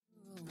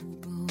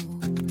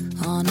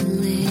on a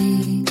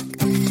lake.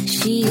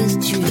 She is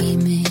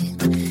dreaming,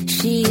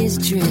 she is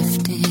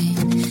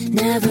drifting,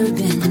 never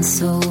been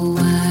so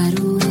wide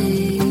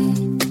awake.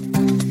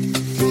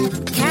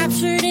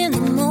 Captured in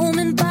the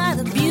moment by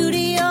the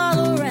beauty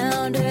all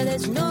around her,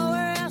 there's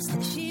nowhere else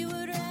that she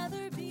would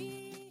rather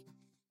be.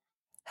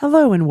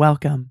 Hello and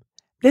welcome.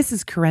 This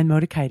is Karen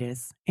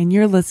Motikaitis, and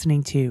you're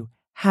listening to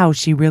How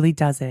She Really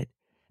Does It,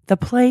 the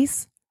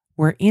place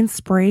where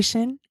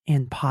inspiration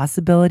and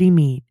possibility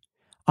meet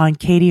on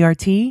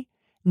KDRT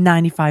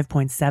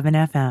 95.7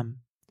 FM.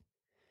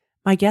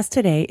 My guest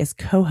today is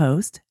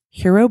co-host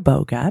Hiro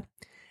Boga,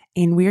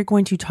 and we are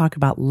going to talk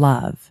about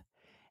love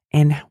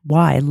and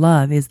why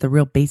love is the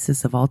real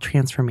basis of all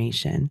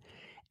transformation.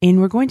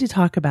 And we're going to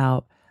talk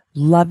about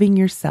loving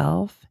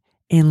yourself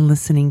and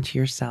listening to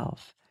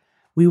yourself.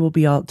 We will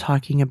be all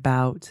talking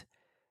about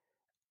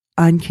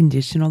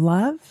unconditional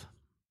love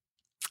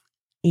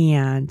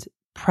and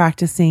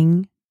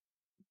practicing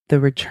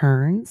the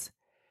returns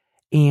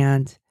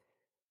and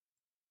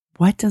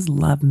what does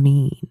love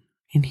mean?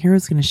 And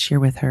Hiro's going to share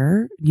with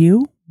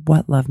you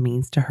what love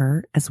means to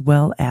her, as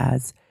well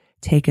as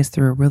take us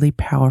through a really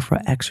powerful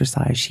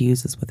exercise she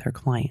uses with her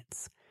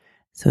clients.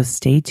 So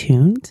stay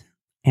tuned,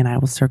 and I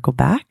will circle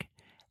back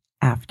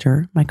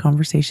after my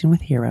conversation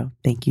with Hiro.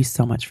 Thank you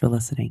so much for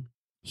listening.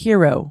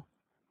 Hiro,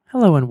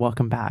 hello and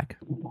welcome back.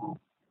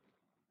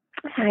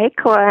 Hi,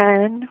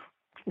 Corin.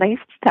 Nice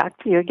to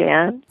talk to you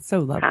again. So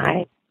lovely.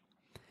 Hi.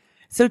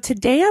 So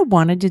today I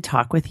wanted to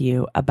talk with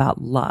you about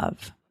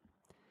love.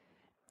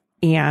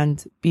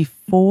 And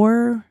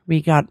before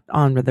we got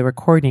on with the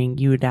recording,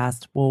 you had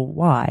asked, well,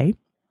 why?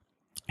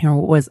 And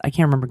what was, I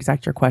can't remember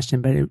exactly your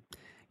question, but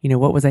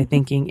what was I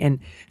thinking? And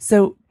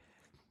so,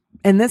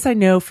 and this I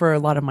know for a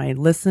lot of my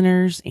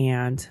listeners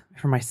and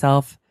for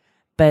myself,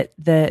 but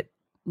that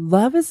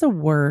love is a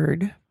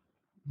word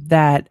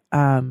that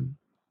I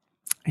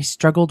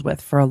struggled with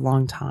for a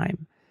long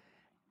time.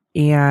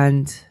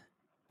 And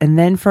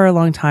then for a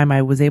long time,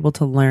 I was able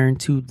to learn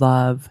to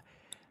love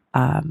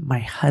my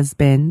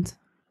husband,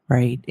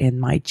 right, and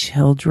my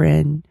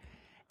children.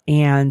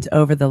 And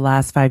over the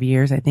last 5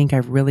 years, I think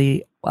I've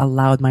really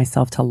allowed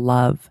myself to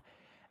love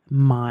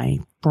my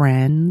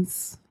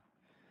friends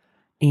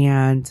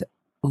and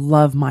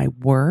love my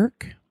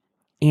work.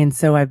 And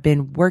so I've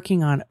been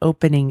working on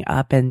opening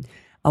up and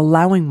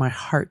allowing my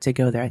heart to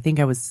go there. I think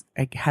I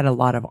had a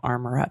lot of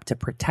armor up to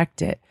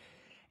protect it.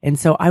 And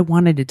so I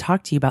wanted to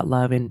talk to you about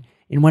love. And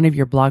in one of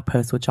your blog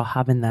posts, which I'll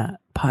have in the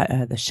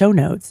show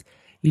notes,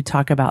 you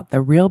talk about the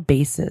real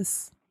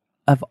basis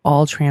of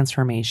all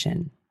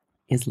transformation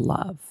is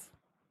love.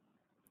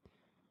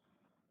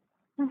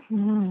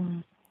 Mm-hmm.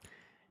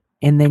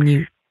 And then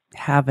you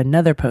have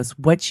another post,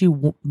 what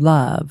you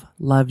love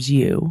loves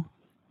you,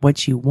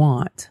 what you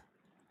want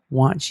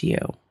wants you.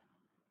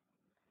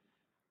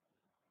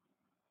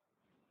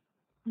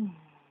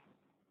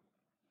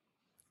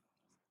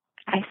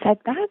 I said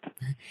that?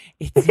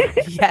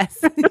 Yes.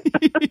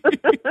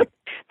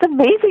 It's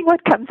amazing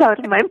what comes out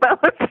of my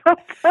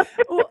mouth.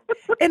 Well,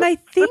 and I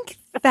think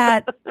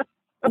that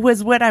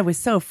was what I was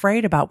so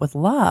afraid about with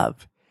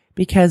love.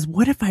 Because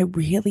what if I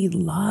really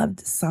loved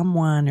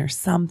someone or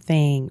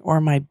something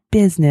or my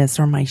business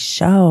or my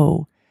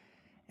show?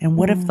 And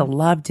what if the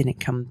love didn't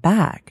come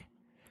back?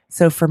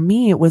 So for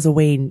me, it was a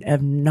way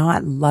of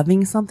not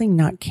loving something,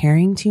 not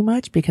caring too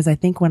much, because I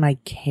think when I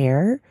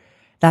care,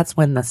 that's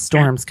when the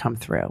storms come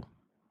through.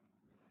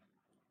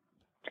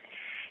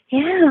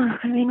 Yeah,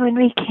 I mean, when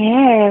we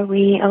care,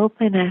 we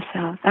open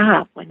ourselves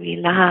up. When we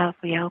love,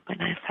 we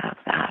open ourselves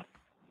up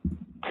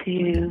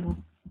to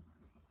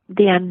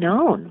the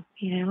unknown.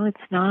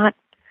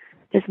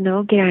 There's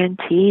no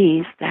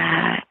guarantees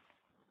that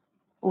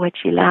what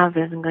you love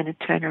isn't going to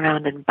turn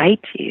around and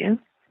bite you,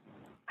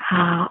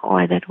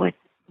 or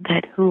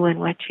that who and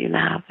what you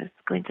love is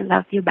going to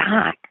love you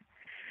back.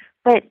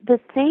 But the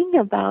thing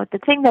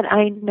that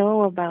I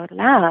know about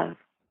love,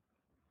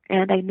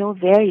 and I know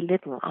very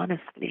little,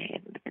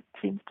 honestly, it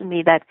seems to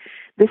me that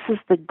this is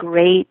the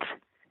great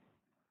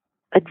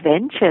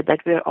adventure that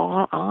we're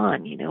all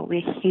on.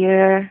 We're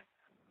here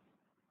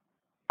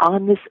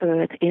on this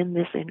earth in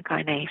this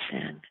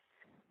incarnation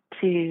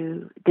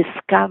to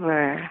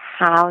discover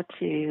how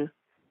to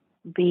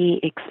be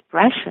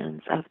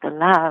expressions of the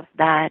love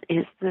that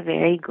is the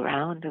very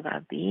ground of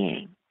our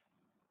being.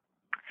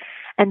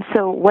 And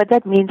so what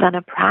that means on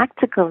a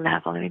practical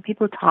level,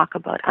 people talk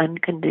about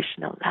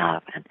unconditional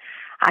love, and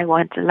I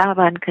want to love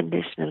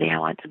unconditionally, I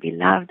want to be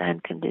loved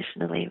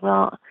unconditionally.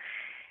 Well,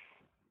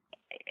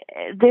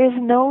 there's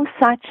no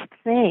such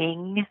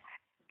thing,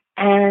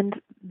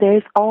 and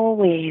there's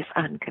always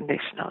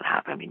unconditional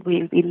love.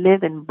 We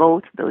live in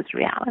both those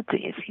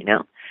realities,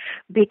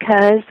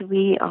 because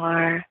we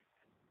are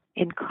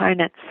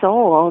incarnate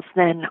souls.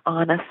 Then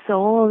on a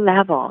soul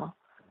level,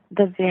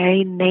 the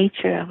very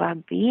nature of our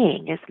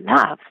being is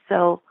love.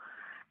 So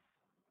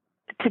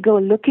to go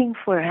looking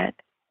for it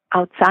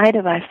outside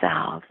of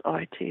ourselves,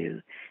 or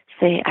to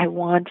say, I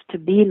want to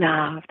be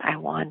loved, I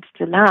want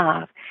to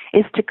love,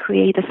 is to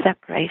create a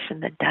separation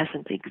that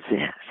doesn't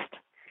exist.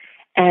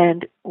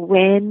 And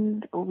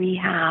when we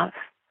have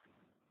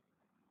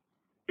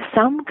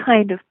some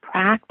kind of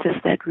practice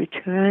that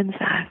returns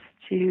us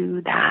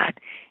to that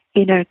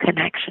inner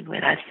connection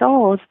with our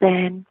souls,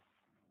 then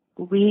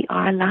we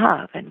are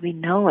love, and we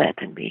know it,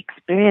 and we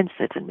experience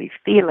it, and we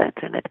feel it,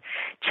 and it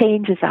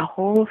changes our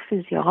whole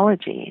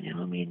physiology.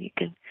 I mean, you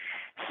can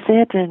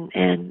sit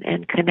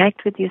and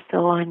connect with your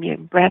soul, and your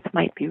breath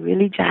might be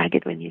really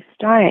jagged when you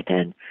start,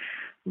 and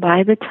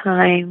by the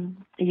time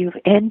you've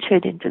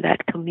entered into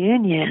that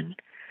communion,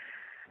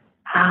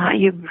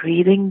 you're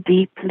breathing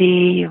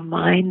deeply, your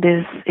mind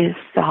is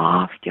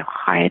soft, your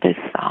heart is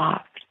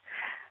soft.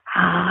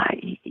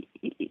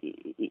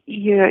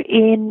 You're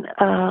in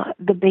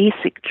the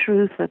basic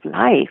truth of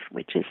life,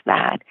 which is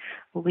that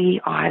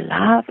we are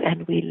love,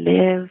 and we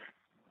live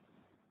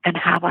and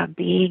have our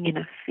being in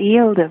a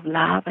field of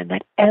love, and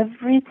that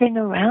everything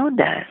around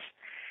us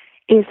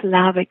is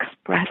love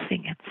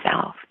expressing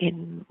itself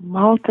in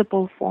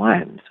multiple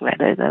forms,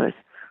 whether those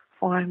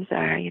forms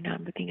are,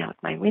 I'm looking out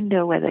my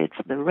window, whether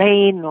it's the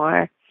rain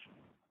or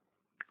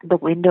the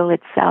window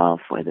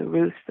itself or the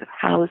roofs of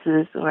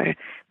houses or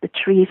the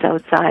trees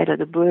outside or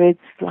the birds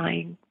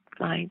flying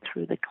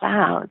through the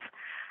clouds.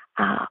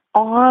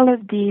 All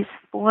of these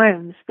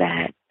forms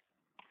that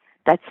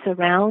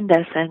surround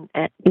us and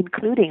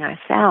including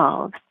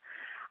ourselves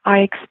are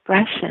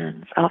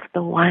expressions of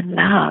the one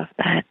love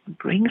that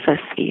brings us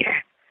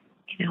here.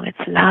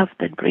 It's love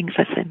that brings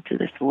us into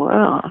this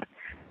world.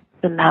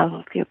 The love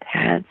of your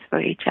parents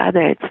for each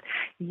other. It's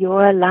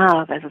your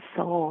love as a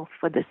soul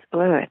for this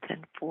earth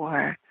and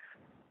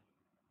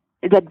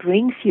that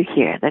brings you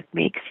here, that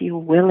makes you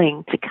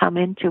willing to come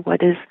into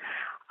what is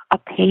a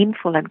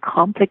painful and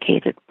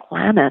complicated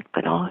planet,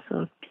 but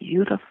also a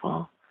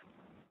beautiful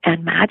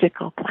and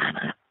magical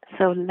planet.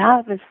 So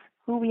love is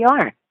who we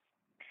are.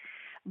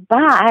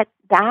 But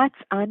that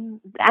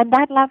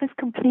love is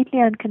completely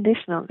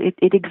unconditional.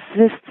 It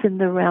exists in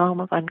the realm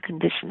of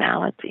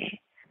unconditionality,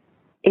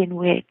 in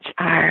which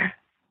our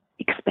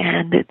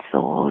expanded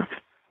souls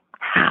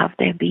have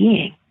their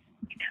being.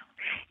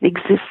 It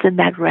exists in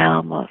that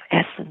realm of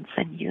essence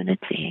and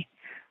unity,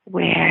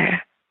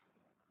 where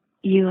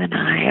you and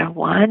I are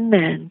one,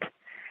 and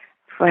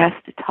for us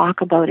to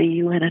talk about a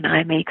you and an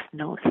I makes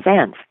no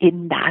sense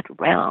in that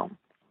realm.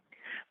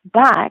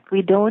 But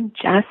we don't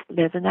just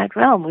live in that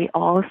realm. We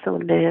also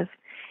live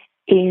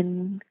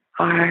in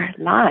our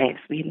lives.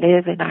 We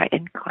live in our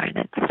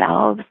incarnate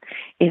selves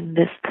in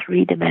this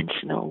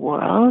three-dimensional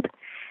world.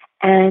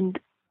 And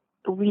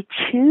we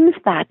choose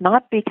that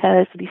not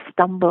because we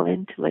stumble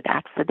into it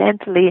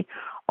accidentally,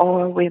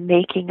 or we're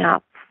making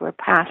up for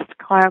past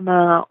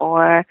karma,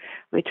 or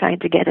we're trying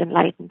to get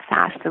enlightened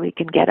fast so we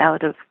can get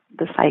out of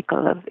the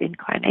cycle of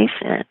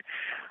incarnation.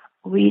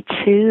 We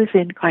choose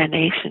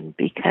incarnation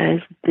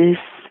because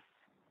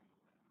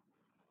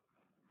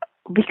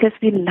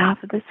we love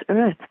this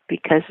earth,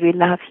 because we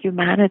love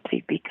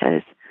humanity,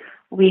 because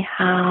we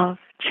have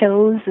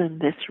chosen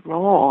this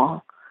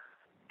role,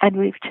 and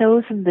we've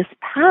chosen this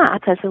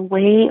path as a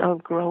way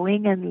of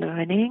growing and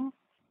learning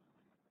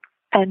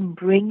and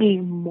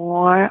bringing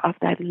more of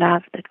that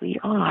love that we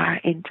are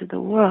into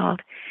the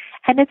world.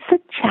 And it's a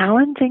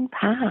challenging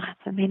path.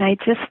 I mean, I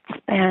just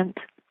spent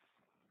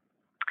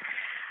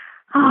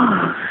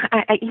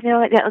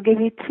I'll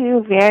give you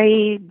two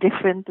very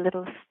different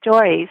little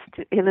stories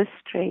to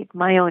illustrate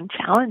my own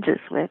challenges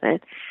with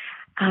it.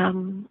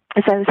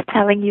 As I was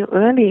telling you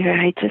earlier,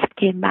 I just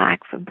came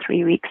back from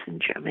 3 weeks in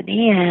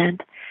Germany,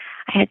 and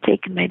I had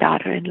taken my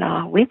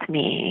daughter-in-law with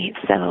me.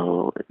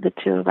 So the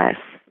two of us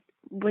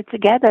were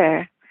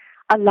together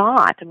a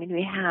lot. I mean,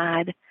 we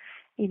had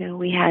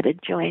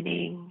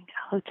adjoining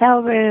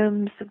hotel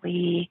rooms.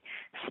 We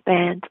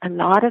spent a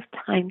lot of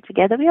time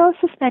together. We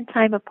also spent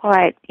time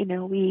apart.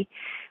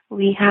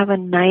 We have a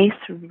nice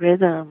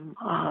rhythm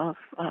of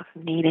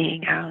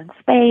needing our own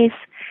space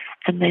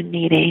and then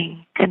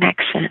needing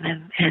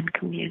connection and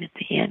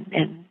community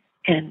and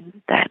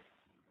that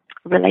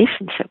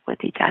relationship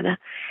with each other.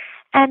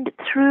 And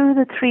through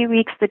the 3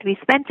 weeks that we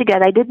spent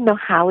together, I didn't know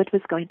how it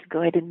was going to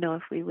go. I didn't know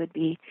if we would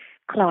be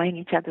clawing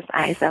each other's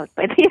eyes out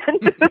by the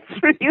end of the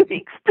 3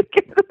 weeks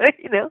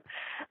together,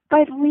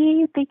 But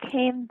we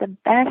became the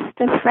best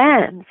of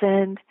friends,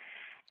 and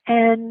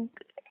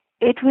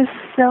it was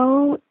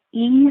so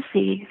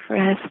easy for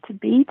us to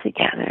be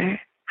together.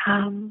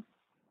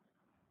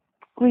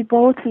 We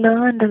both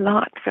learned a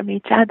lot from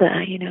each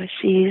other.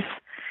 She's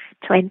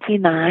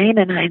 29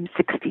 and I'm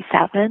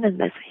 67, and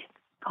there's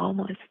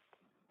almost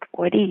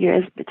 40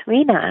 years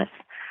between us.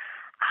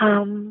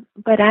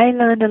 But I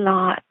learned a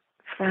lot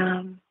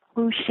from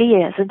who she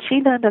is, and she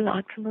learned a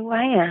lot from who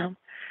I am.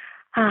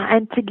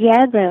 And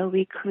together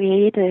we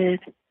created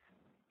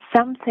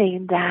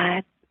something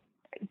that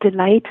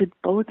delighted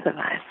both of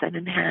us and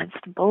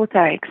enhanced both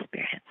our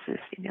experiences.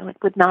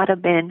 It would not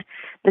have been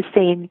the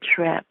same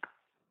trip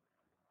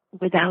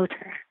without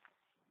her.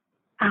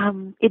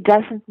 It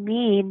doesn't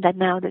mean that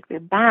now that we're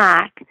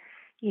back,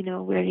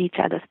 we're each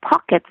other's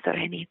pockets or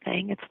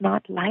anything. It's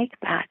not like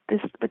that.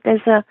 But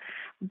there's a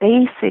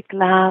basic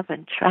love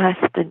and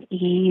trust and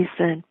ease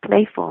and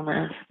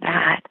playfulness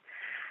that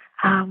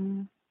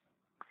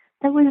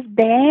was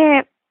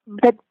there,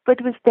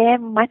 but was there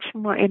much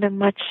more in a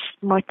much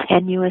more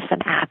tenuous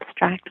and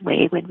abstract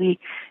way when we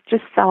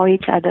just saw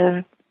each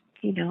other,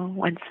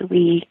 once a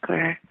week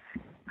or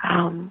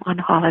on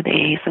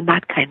holidays and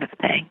that kind of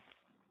thing.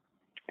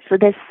 So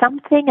there's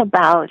something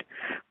about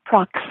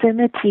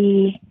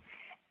proximity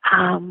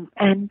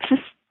and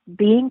just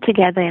being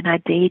together in our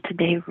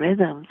day-to-day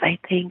rhythms, I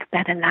think,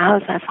 that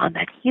allows us on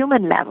that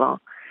human level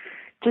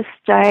to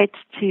start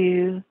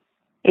to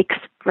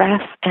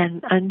express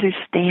and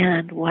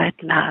understand what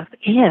love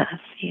is,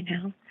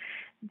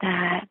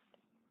 that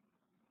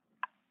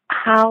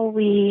how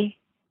we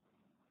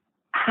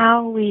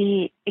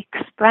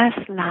express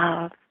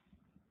love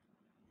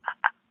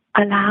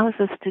allows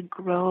us to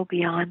grow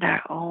beyond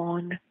our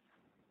own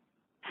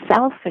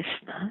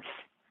selfishness,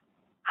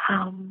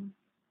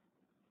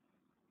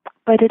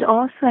 but it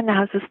also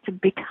allows us to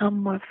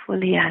become more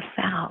fully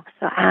ourselves.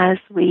 So as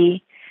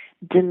we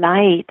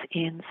delight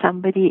in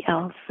somebody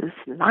else's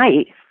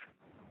life,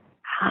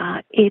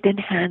 it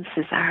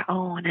enhances our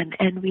own,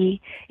 and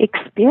we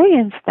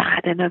experience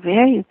that in a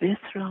very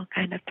visceral,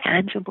 kind of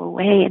tangible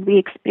way, and we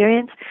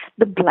experience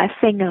the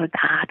blessing of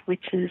that,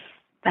 which is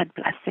that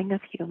blessing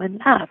of human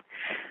love.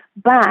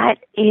 But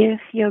if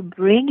you're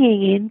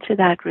bringing into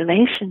that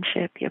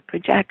relationship your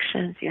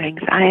projections, your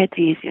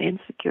anxieties, your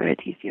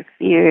insecurities, your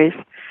fears,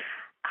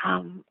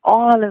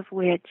 all of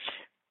which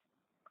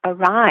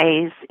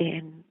arise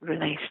in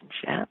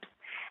relationships,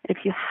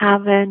 if you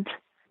haven't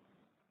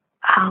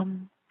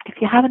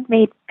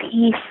made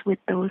peace with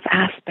those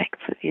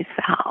aspects of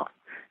yourself,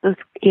 those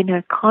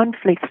inner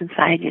conflicts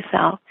inside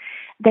yourself,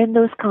 then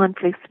those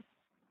conflicts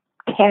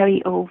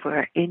carry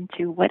over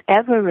into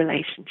whatever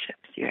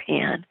relationships you're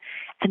in,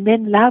 and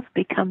then love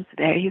becomes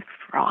very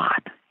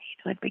fraught.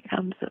 It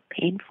becomes a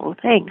painful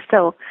thing.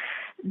 So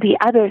the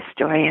other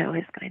story I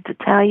was going to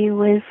tell you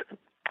was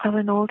of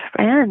an old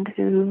friend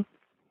who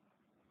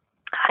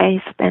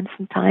I spent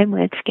some time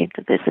with. She came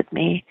to visit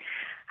me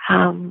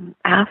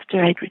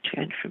after I'd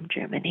returned from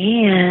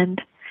Germany,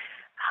 and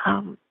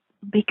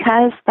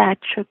because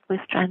that trip was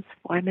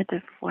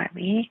transformative for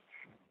me,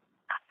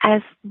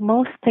 as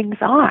most things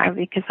are,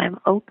 because I'm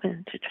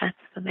open to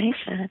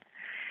transformation,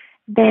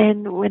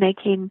 then when I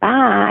came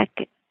back,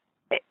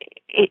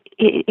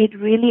 it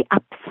really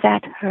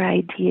upset her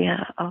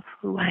idea of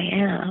who I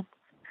am.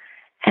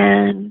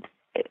 And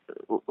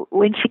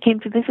when she came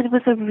to visit, it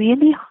was a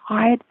really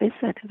hard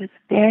visit. It was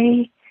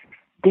very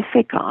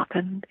difficult,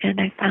 and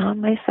I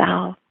found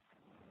myself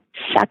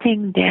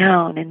shutting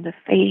down in the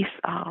face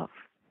of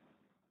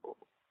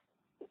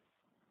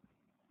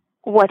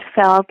what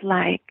felt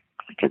like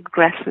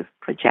aggressive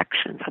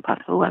projections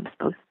about who I'm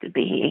supposed to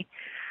be.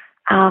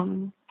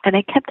 And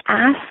I kept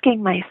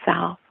asking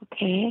myself,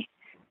 okay,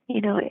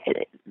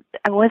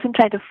 I wasn't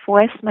trying to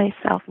force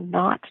myself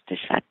not to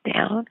shut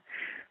down,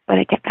 but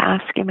I kept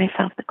asking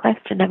myself the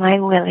question, am I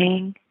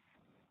willing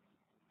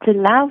to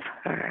love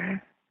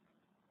her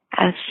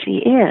as she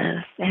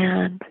is?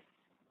 And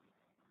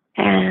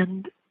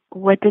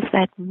what does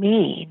that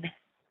mean?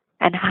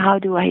 And how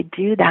do I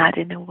do that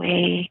in a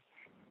way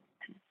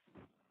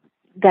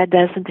that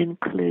doesn't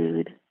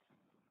include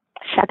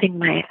shutting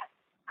my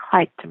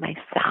heart to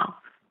myself?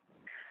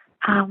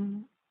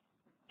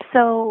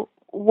 So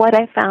what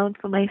I found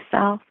for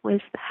myself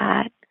was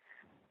that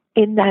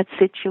in that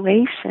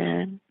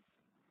situation,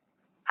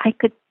 I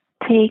could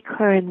take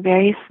her in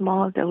very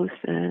small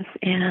doses,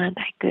 and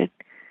I could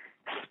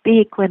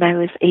speak when I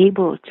was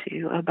able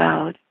to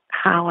about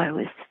how I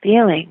was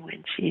feeling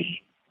when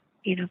she,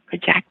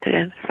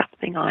 projected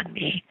something on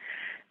me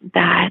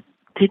that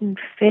didn't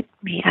fit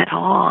me at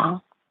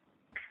all.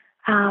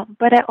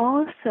 But I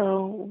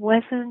also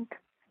wasn't,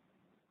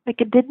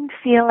 it didn't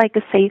feel like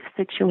a safe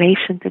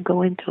situation to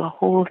go into a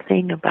whole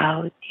thing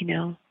about,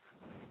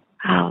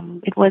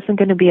 it wasn't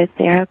going to be a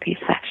therapy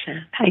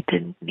session. I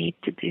didn't need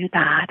to do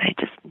that. I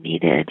just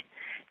needed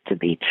to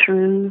be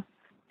true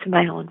to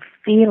my own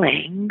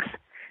feelings,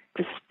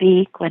 to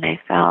speak when I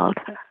felt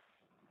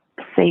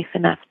safe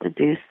enough to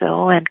do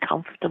so and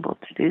comfortable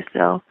to do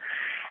so,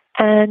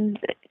 and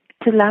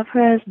to love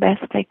her as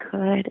best I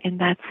could in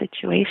that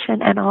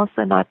situation, and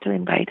also not to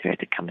invite her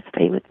to come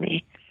stay with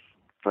me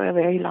for a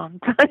very long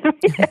time.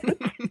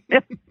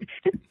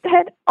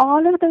 That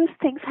all of those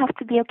things have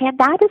to be okay, and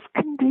that is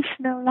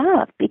conditional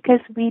love, because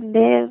we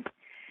live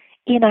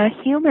in our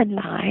human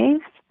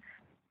lives,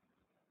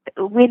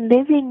 we're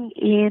living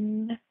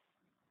in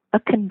a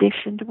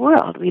conditioned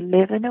world. We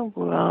live in a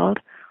world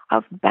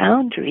of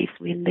boundaries.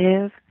 We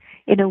live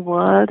in a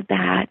world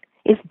that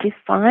is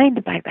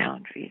defined by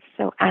boundaries.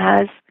 So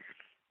as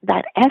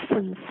that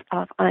essence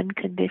of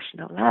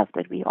unconditional love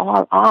that we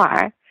all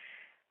are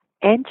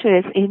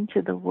enters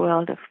into the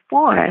world of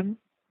form,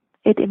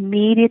 it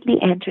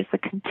immediately enters a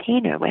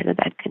container, whether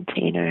that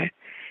container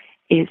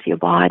is your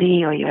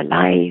body or your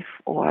life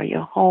or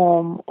your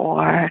home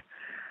or,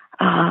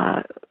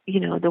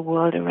 the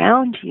world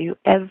around you,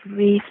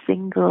 every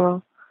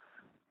single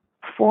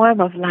form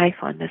of life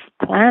on this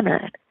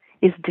planet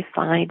is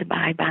defined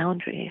by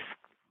boundaries.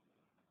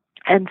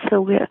 And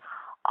so we're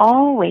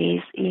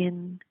always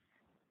in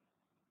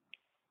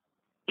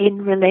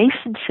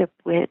relationship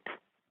with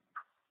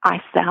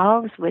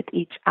ourselves, with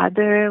each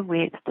other,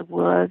 with the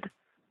world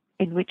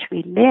in which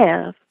we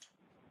live.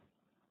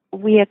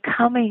 We are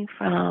coming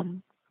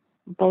from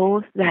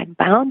both that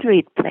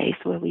boundaried place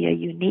where we are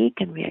unique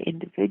and we are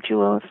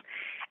individuals,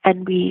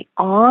 and we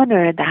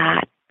honor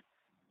that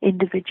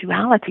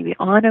individuality. We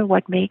honor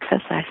what makes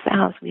us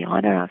ourselves. We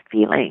honor our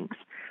feelings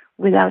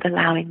without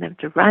allowing them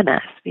to run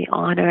us. We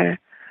honor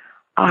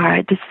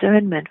our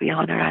discernment. We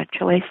honor our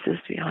choices.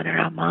 We honor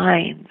our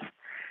minds.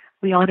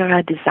 We honor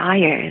our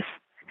desires.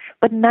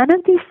 But none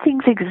of these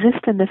things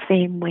exist in the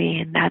same way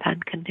in that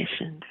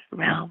unconditioned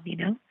realm,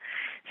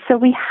 So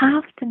we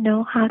have to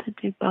know how to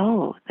do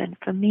both. And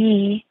for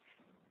me,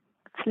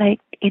 it's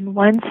like in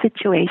one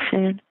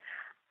situation,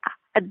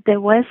 there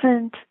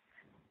wasn't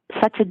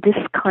such a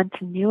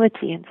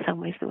discontinuity in some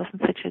ways. There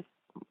wasn't such a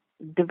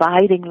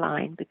dividing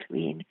line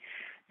between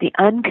the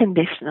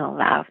unconditional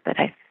love that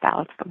I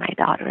felt for my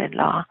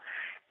daughter-in-law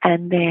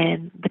and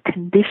then the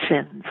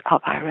conditions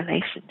of our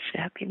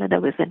relationship. There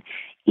was an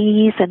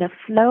ease and a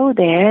flow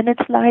there, and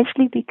it's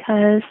largely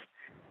because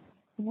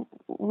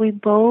we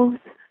both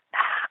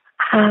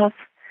have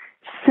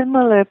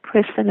similar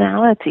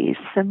personalities,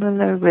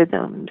 similar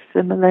rhythms,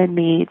 similar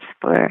needs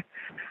for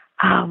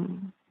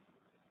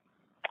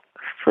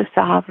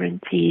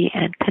sovereignty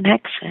and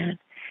connection.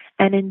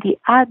 And in the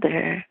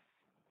other,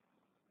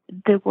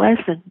 there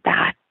wasn't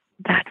that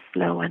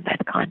flow and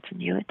that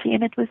continuity,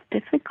 and it was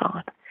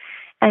difficult.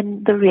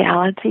 And the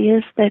reality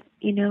is that,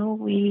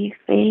 we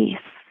face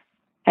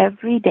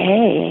every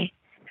day,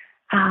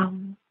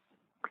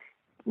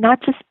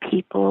 not just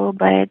people,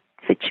 but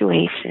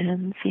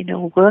situations,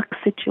 work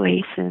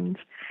situations,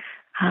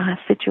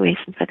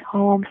 situations at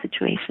home,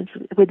 situations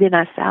within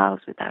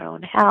ourselves, with our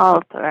own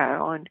health or our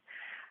own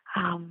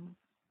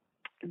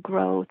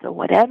growth or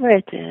whatever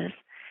it is,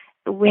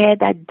 where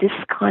that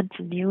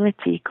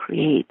discontinuity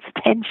creates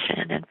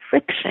tension and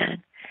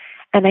friction.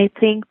 And I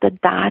think that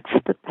that's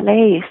the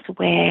place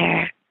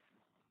where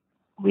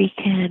we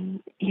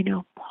can,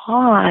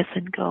 pause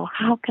and go,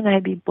 how can I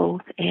be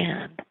both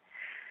and?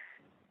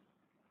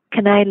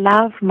 Can I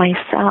love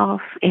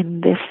myself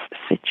in this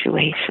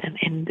situation,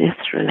 in this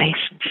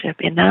relationship,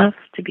 enough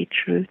to be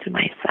true to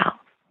myself?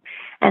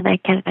 And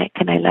can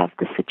I love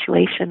the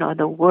situation or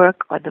the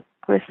work or the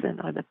person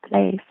or the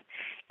place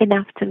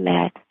enough to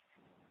let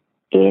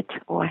it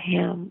or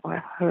him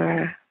or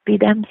her be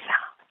themselves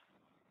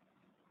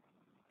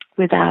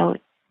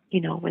without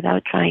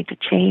trying to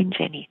change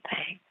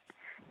anything?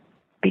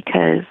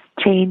 Because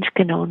change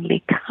can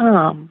only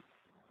come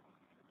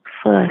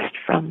first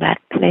from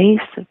that place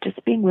of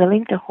just being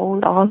willing to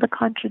hold all the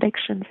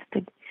contradictions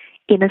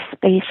in a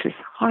spacious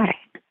heart.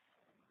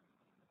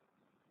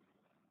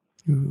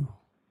 Ooh.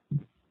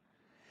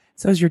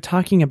 So as you're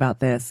talking about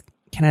this,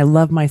 can I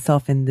love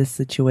myself in this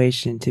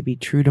situation to be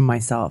true to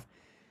myself?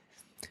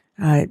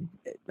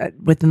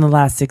 Within the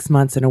last 6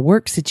 months in a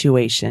work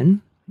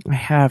situation, I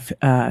have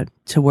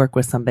to work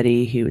with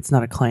somebody who, it's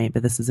not a client,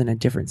 but this is in a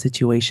different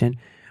situation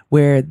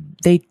where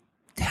they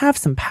have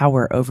some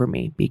power over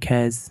me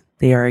because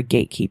they are a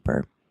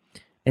gatekeeper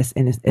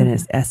in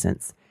its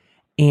essence.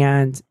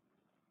 And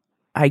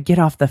I get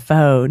off the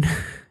phone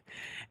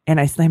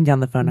and I slam down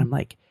the phone. I'm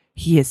like,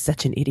 he is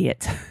such an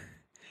idiot.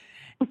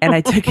 And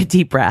I took a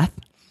deep breath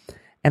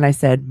and I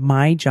said,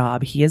 my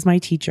job, he is my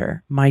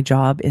teacher. My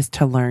job is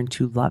to learn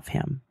to love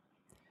him.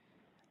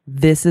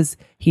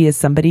 He is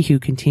somebody who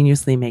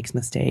continuously makes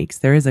mistakes.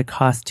 There is a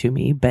cost to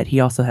me, but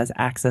he also has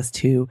access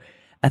to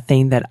a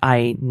thing that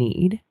I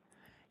need.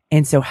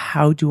 And so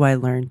how do I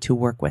learn to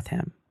work with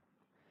him?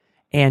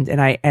 So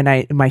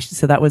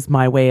that was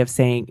my way of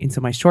saying, and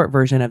so my short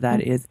version of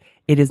that is,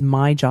 it is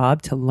my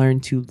job to learn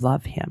to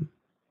love him.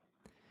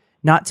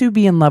 Not to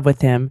be in love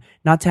with him,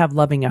 not to have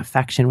loving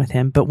affection with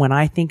him, but when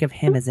I think of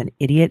him as an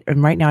idiot,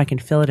 and right now I can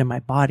feel it in my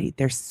body,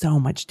 there's so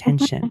much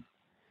tension.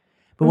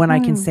 But when I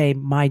can say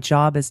my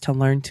job is to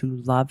learn to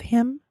love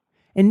him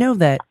and know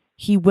that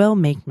he will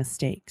make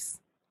mistakes,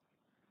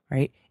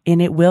 right?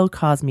 And it will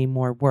cause me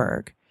more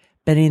work.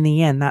 But in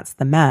the end, that's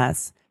the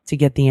mess to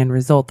get the end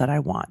result that I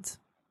want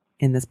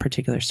in this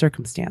particular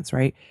circumstance,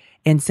 right?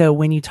 And so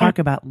when you talk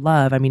about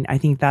love, I mean, I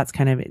think that's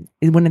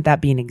wouldn't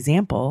that be an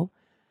example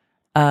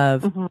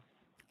of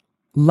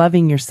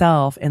loving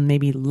yourself and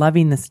maybe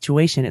loving the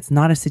situation? It's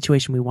not a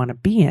situation we want to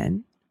be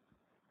in,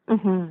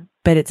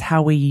 but it's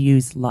how we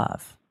use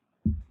love.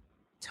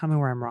 Tell me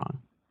where I'm wrong.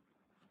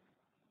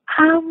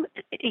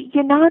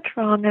 You're not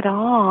wrong at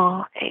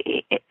all.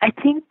 I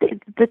think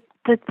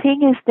the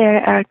thing is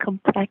there are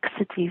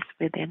complexities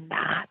within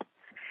that.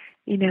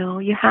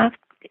 You have,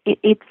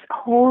 it's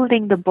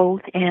holding the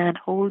both and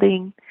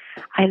holding,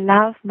 I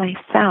love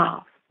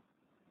myself.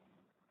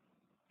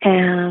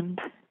 And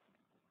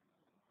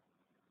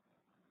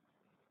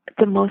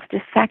the most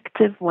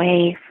effective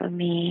way for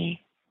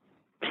me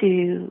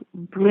to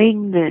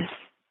bring this,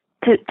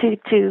 to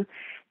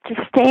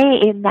stay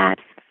in that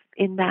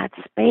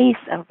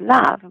space of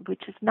love,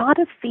 which is not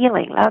a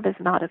feeling. Love is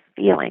not a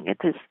feeling.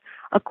 It is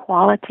a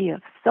quality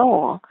of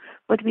soul,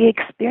 but we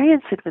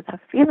experience it with our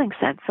feeling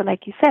sense. So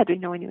like you said,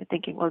 when you were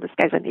thinking, well, this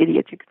guy's an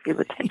idiot, you could feel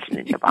the tension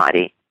in your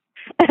body.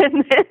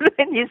 And then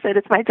when you said,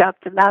 it's my job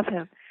to love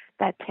him,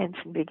 that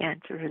tension began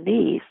to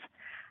release.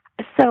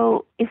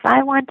 So if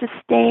I want to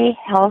stay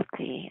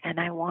healthy and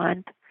I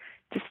want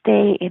to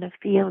stay in a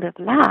field of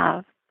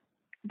love,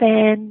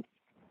 then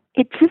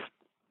it just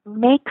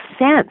makes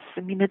sense.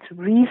 I mean, it's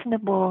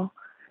reasonable,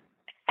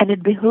 and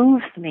it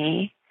behooves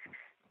me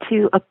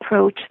to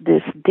approach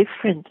this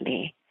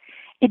differently.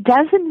 It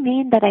doesn't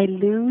mean that I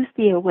lose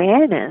the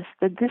awareness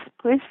that this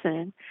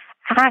person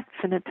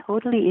acts in a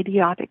totally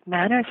idiotic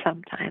manner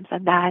sometimes,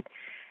 and that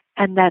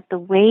the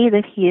way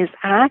that he is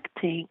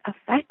acting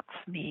affects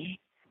me,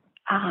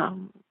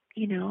 and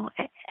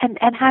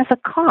has a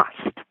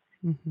cost.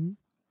 Mm-hmm.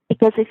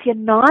 Because if you're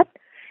not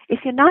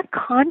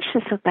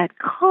conscious of that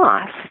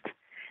cost,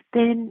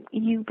 then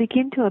you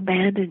begin to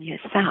abandon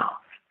yourself.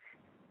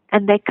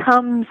 And there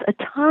comes a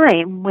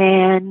time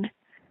when,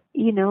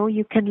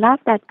 you can love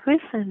that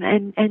person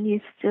and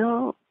you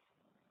still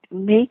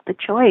make the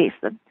choice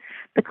that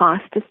the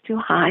cost is too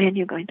high and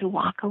you're going to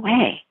walk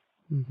away.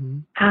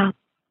 Mm-hmm.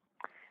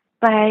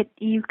 But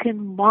you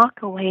can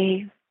walk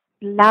away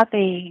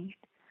loving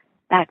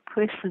that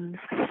person's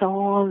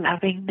soul,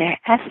 loving their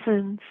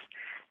essence,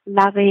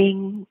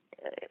 loving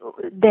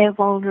their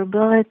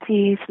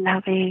vulnerabilities,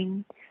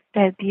 loving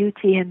their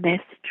beauty and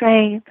their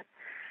strength,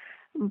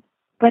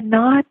 but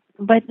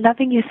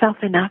loving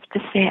yourself enough to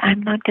say,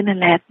 I'm not going to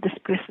let this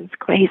person's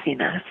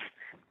craziness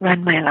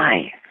run my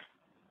life.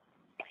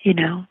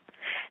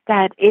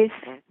 That if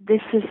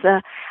this is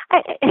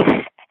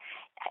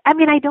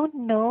I don't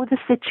know the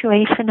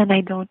situation and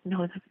I don't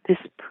know this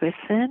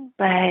person,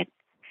 but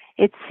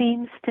it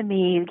seems to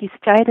me you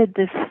started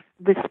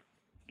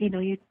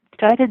you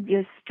started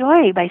your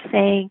story by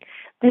saying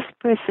this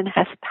person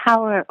has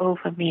power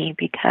over me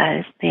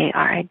because he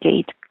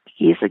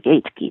is a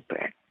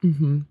gatekeeper.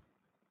 Mm-hmm.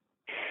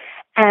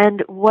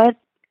 And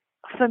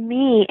for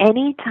me,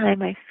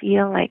 anytime I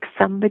feel like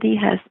somebody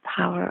has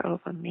power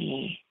over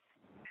me,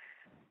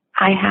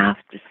 I have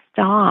to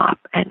stop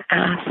and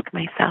ask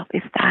myself,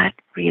 is that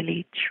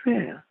really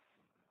true?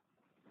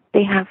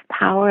 They have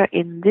power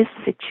in this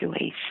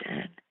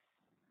situation.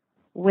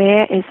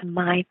 Where is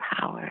my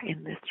power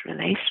in this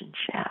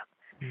relationship?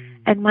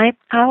 And my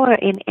power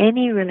in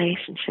any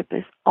relationship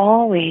is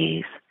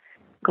always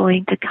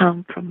going to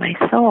come from my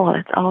soul.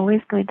 It's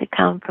always going to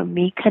come from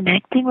me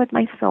connecting with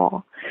my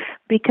soul,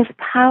 because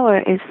power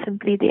is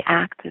simply the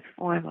active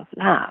form of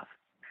love.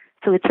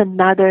 So it's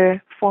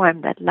another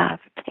form that love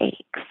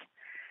takes.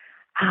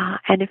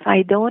 And if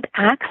I don't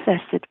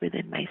access it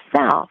within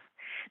myself,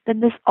 then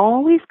there's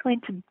always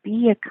going to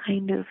be a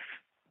kind of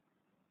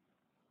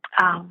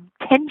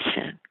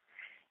tension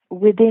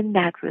within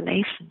that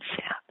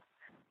relationship,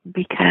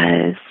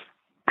 because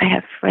I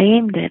have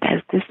framed it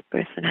as this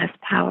person has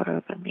power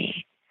over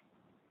me.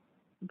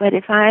 But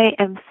if I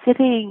am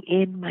sitting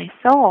in my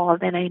soul,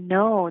 then I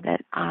know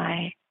that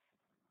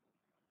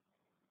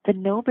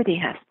nobody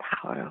has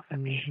power over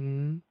me.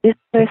 Mm-hmm. This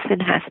person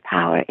has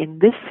power in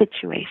this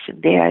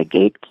situation. They are a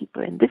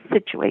gatekeeper in this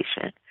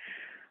situation.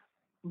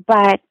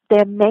 But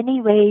there are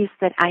many ways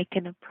that I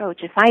can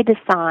approach. If I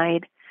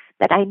decide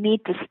that I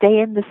need to stay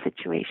in the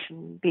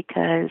situation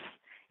because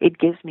it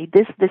gives me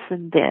this,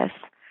 and this,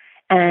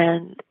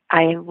 and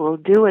I will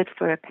do it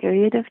for a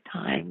period of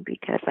time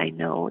because I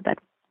know that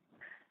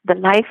the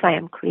life I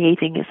am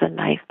creating is a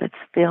life that's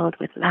filled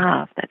with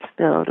love, that's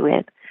filled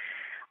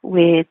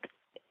with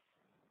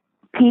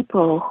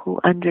people who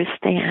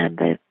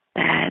understand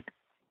that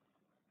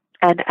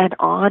and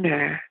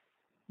honor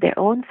their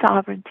own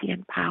sovereignty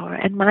and power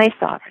and my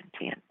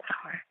sovereignty and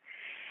power.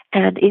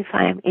 And if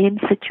I'm in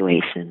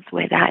situations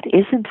where that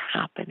isn't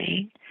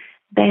happening,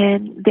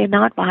 then they're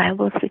not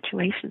viable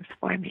situations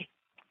for me.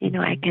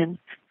 I can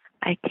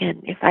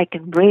if I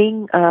can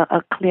bring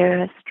a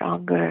clearer,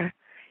 stronger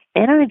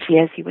energy,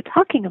 as you were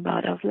talking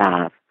about, of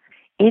love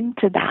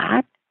into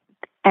that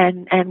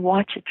and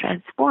watch it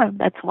transform,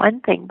 that's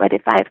one thing. But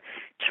if I've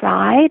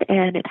tried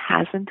and it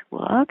hasn't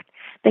worked,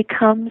 there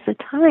comes a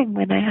time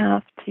when I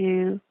have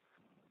to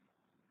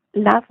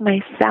love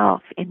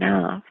myself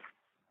enough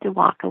to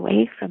walk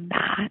away from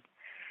that.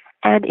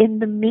 And in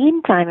the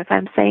meantime, if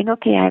I'm saying,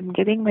 okay, I'm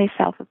giving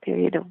myself a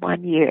period of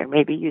 1 year,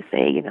 maybe you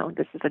say,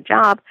 this is a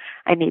job,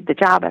 I need the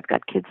job, I've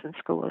got kids in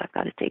school, I've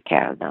got to take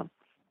care of them.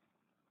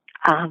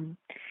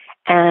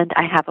 And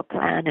I have a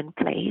plan in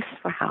place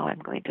for how I'm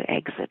going to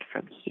exit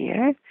from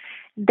here,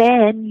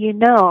 then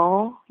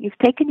you've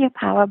taken your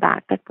power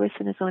back. That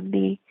person is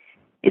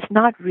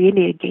not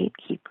really a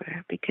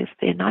gatekeeper, because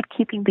they're not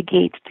keeping the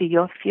gate to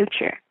your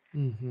future.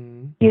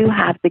 Mm-hmm. You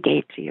have the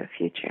gate to your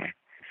future.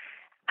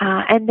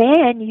 And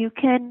then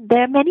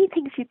there are many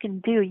things you can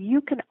do.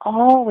 You can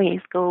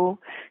always go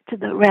to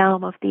the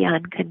realm of the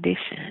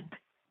unconditioned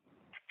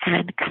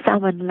and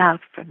summon love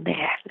from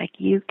there. Like,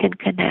 you can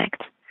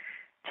connect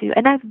to,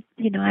 and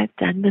I've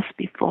done this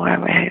before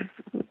where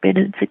I've been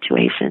in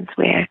situations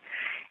where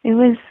I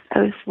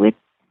was with,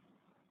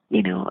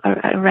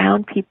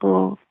 around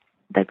people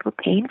that were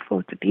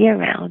painful to be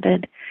around,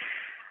 and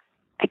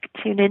I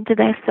could tune into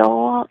their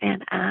soul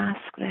and ask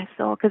their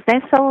soul, because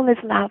their soul is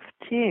love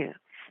too.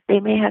 They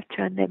may have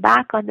turned their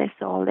back on their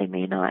soul. They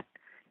may not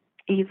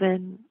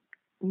even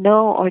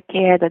know or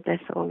care that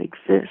their soul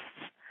exists,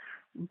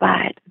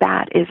 but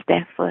that is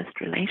their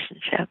first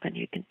relationship, and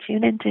you can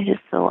tune into his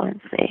soul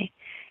and say,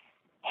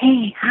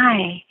 hey,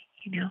 hi,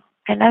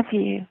 I love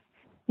you.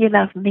 You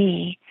love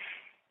me.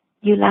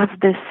 You love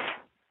this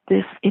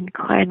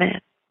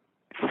incarnate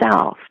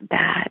self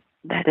that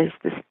is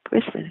this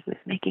person who is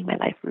making my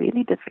life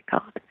really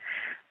difficult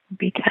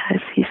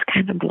because he's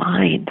kind of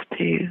blind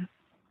to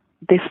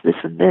this,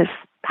 and this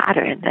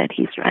pattern that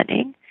he's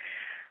running.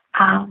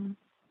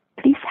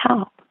 Please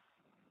help.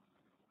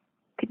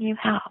 Can you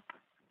help?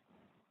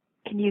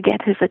 Can you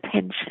get his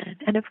attention?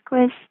 And of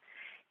course,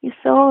 your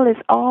soul is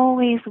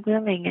always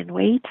willing and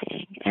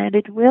waiting, and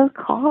it will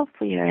call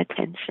for your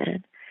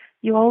attention.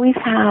 You always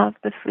have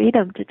the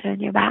freedom to turn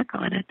your back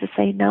on it, to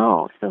say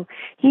no. So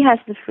he has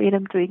the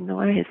freedom to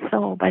ignore his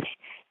soul. But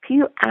if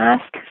you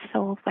ask his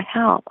soul for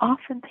help,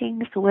 often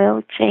things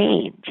will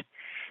change.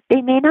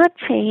 They may not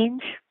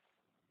change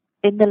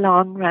in the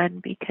long run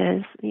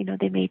because,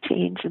 they may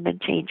change and then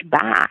change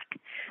back.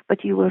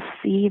 But you will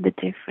see the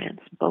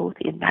difference both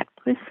in that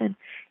person,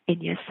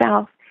 in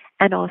yourself,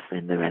 and also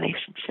in the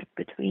relationship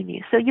between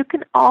you. So you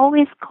can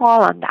always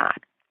call on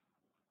that.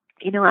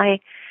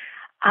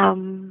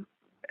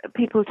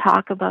 People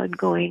talk about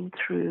going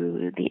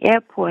through the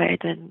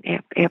airport and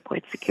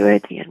airport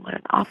security and what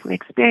an awful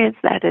experience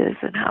that is,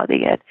 and how they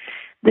get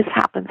this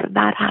happens and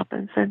that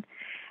happens. And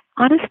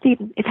honestly,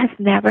 it has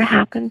never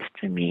happened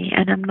to me,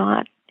 and I'm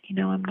not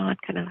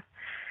gonna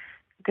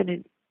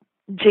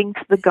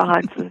jinx the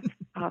gods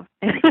of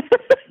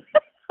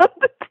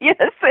the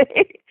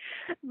TSA.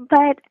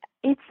 But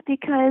it's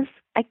because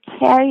I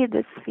carry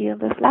this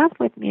field of love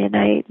with me, and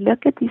I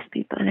look at these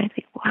people and I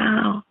think,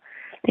 wow,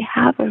 they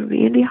have a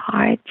really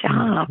hard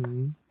job.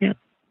 Mm-hmm.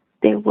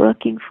 They're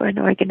working for an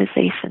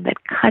organization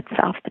that cuts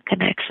off the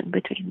connection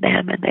between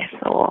them and their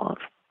souls.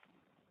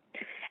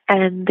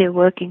 And they're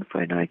working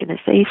for an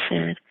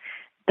organization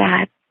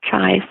that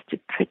tries to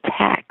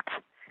protect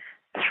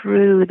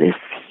through this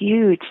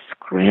huge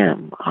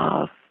scrim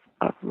of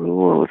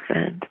rules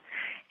and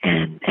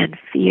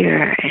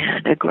fear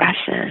and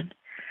aggression.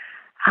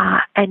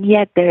 And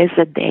yet there is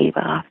a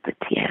deva of the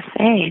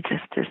TSA,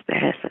 just as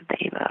there is a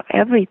deva of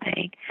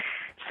everything.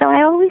 So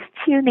I always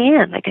tune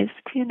in. I just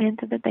tune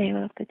into the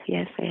deva of the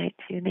TSA. I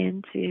tune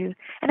into,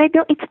 and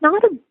it's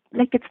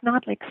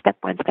not like step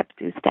 1, step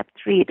 2, step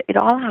 3. It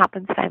all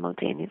happens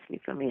simultaneously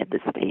for me at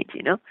this stage,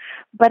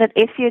 But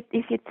if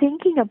you're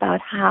thinking about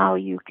how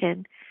you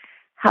can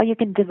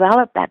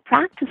develop that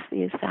practice for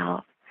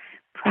yourself,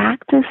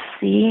 practice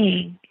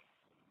seeing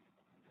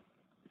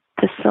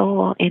the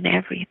soul in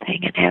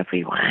everything and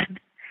everyone,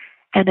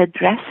 and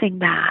addressing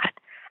that,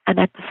 and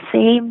at the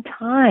same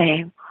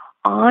time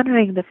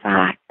honoring the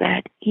fact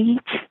that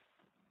each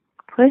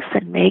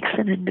person makes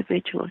an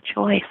individual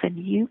choice, and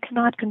you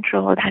cannot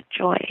control that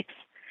choice.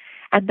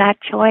 And that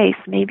choice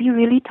may be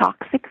really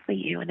toxic for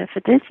you, and if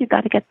it is, you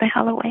got to get the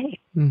hell away.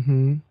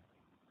 Mm-hmm.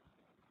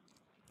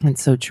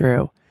 It's so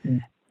true.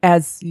 Mm.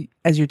 As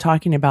you're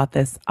talking about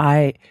this,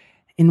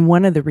 in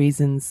one of the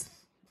reasons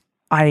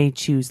I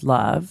choose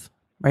love,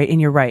 right? And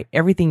you're right.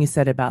 Everything you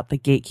said about the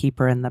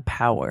gatekeeper and the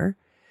power.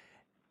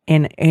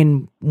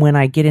 And when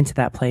I get into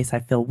that place, I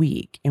feel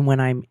weak. And when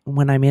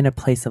I'm in a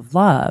place of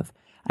love,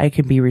 I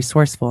can be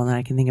resourceful, and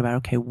I can think about,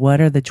 okay,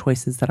 what are the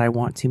choices that I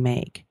want to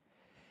make?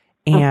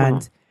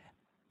 And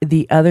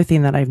the other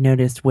thing that I've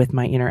noticed with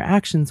my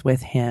interactions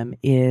with him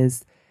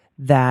is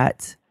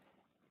that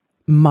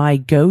my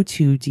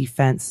go-to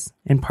defense,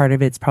 and part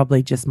of it's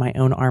probably just my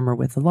own armor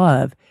with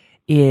love,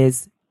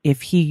 is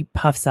if he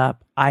puffs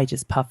up, I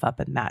just puff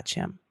up and match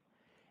him,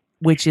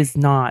 which is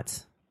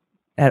not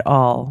at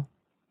all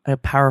a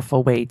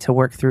powerful way to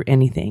work through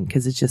anything,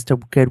 because it's just a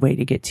good way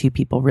to get two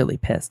people really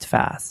pissed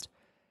fast.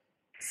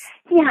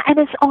 Yeah, and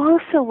it's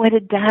also what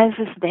it does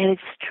is that it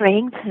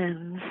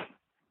strengthens,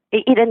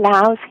 it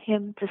allows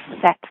him to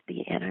set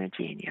the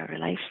energy in your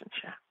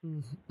relationship,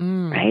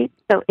 right?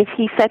 So if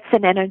he sets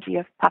an energy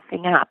of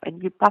puffing up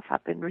and you puff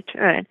up in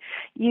return,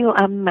 you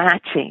are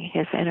matching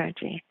his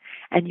energy,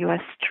 and you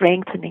are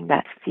strengthening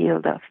that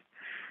field of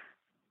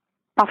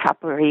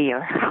puff-uppery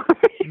or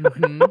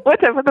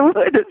whatever the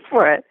word is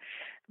for it.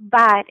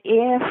 But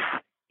if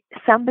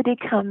somebody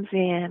comes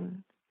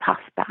in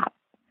puffed up,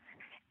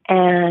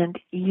 and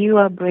you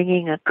are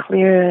bringing a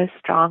clearer,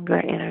 stronger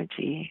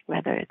energy,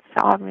 whether it's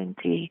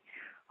sovereignty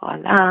or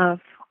love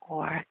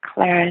or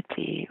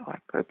clarity or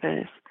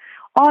purpose,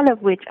 all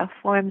of which are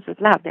forms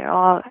of love. They're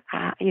all,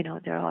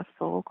 they're all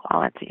soul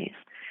qualities.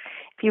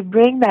 If you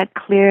bring that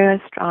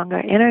clearer, stronger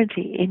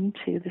energy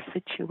into the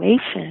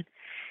situation,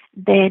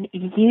 then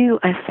you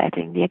are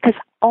setting because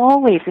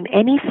always in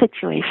any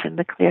situation,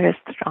 the clearest,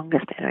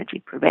 strongest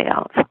energy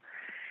prevails.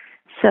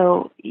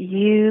 So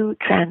you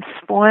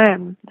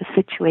transform the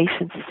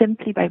situation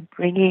simply by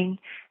bringing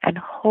and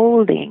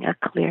holding a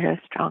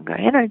clearer, stronger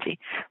energy,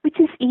 which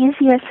is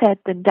easier said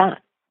than done.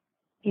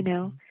 You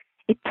know,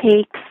 it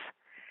takes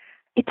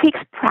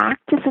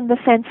practice in the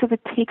sense of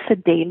it takes a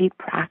daily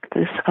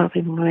practice of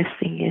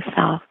immersing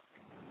yourself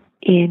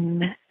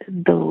in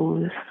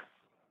those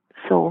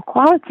soul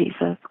qualities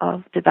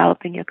of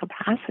developing your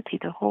capacity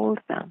to hold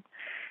them.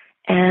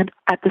 And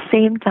at the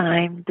same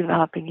time,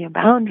 developing your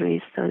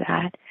boundaries so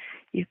that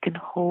you can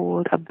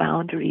hold a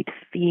boundaried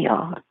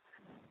feel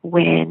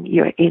when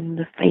you're in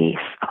the face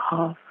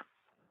of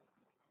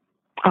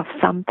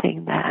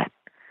something that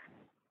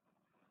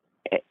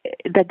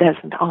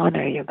doesn't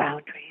honor your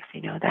boundaries,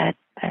 you know, that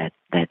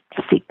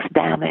seeks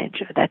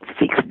damage or that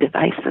seeks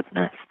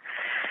divisiveness.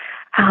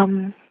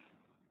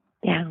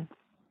 Yeah.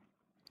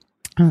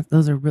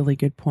 Those are really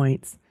good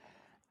points.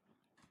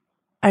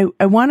 I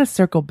want to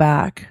circle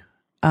back.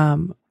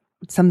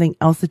 Something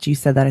else that you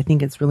said that I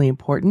think is really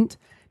important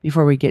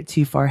before we get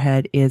too far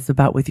ahead is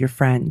about with your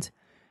friend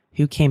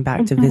who came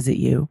back to visit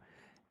you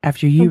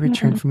after you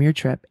returned from your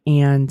trip.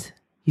 And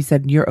you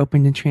said you're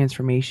open to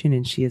transformation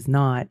and she is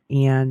not.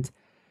 And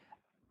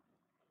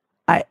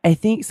I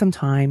think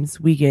sometimes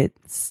we get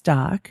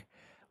stuck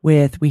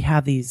with, we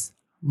have these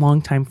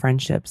longtime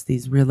friendships,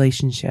 these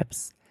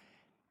relationships,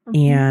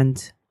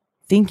 and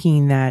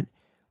thinking that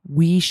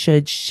we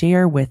should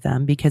share with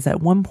them because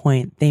at one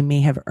point they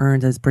may have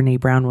earned, as Brene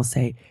Brown will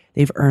say,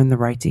 they've earned the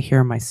right to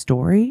hear my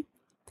story.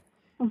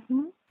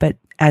 But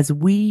as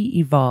we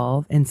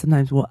evolve and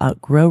sometimes we'll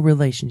outgrow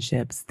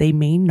relationships, they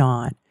may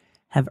not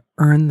have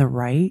earned the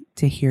right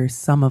to hear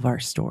some of our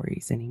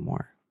stories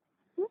anymore.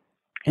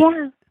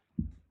 Yeah.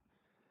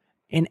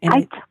 And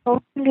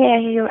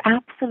you're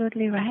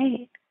absolutely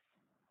right.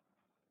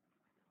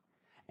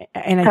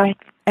 And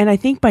I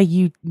think by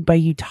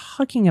you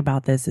talking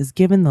about this has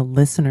given the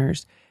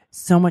listeners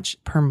so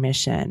much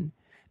permission,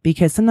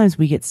 because sometimes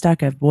we get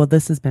stuck of, well,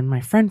 this has been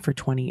my friend for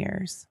 20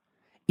 years,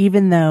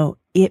 even though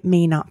it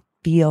may not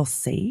feel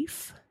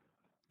safe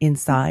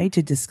inside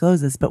to disclose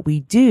this, but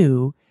we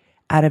do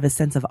out of a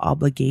sense of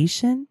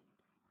obligation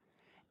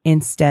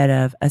instead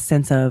of a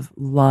sense of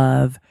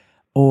love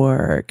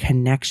or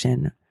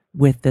connection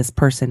with this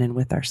person and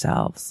with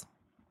ourselves.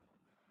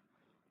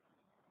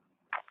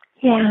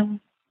 Yeah.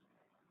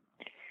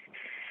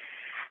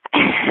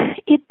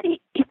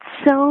 It's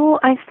so,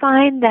 I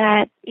find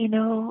that, you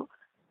know,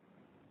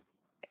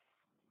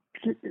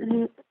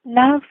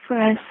 love for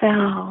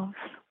ourselves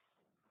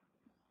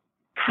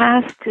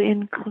has to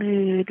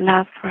include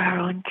love for our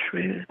own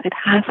truth. It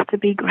has to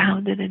be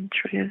grounded in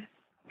truth.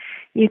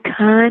 You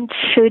can't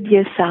should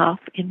yourself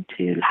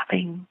into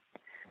loving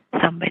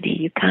somebody.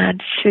 You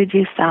can't should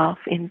yourself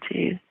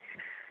into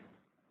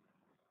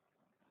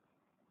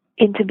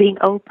being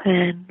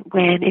open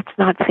when it's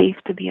not safe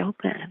to be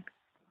open.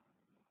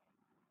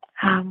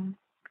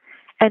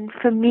 And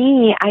for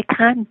me, I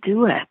can't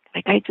do it.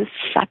 Like, I just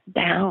shut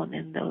down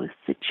in those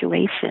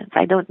situations.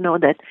 I don't know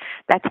that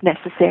that's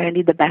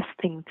necessarily the best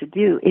thing to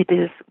do. It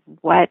is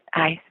what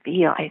I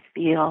feel. I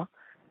feel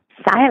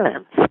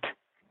silenced.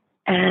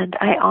 And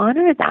I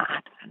honor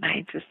that. And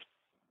I just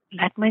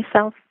let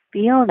myself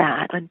feel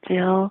that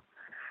until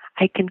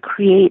I can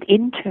create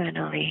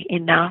internally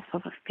enough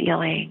of a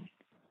feeling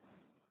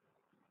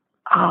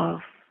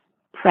of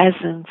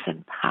presence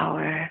and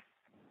power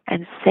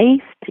and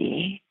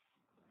safety,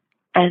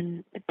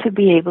 and to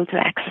be able to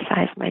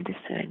exercise my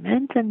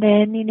discernment. And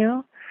then, you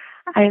know,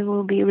 I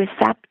will be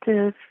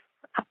receptive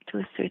up to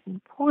a certain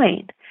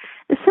point.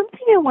 There's something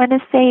I want to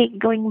say,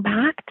 going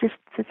back to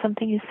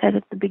something you said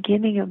at the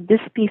beginning of this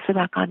piece of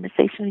our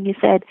conversation, when you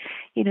said,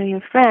 you know,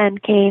 your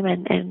friend came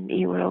and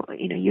you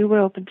were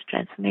open to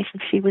transformation.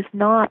 She was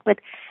not. But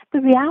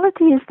the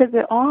reality is that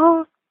we're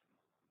all,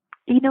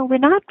 you know, we're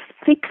not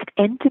fixed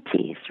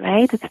entities,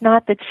 right? It's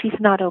not that she's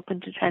not open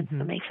to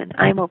transformation.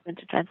 I'm open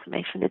to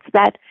transformation. It's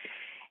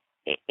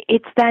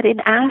that in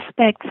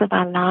aspects of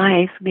our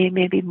lives we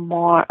may be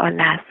more or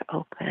less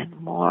open,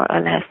 more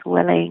or less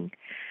willing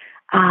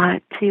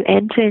to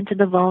enter into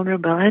the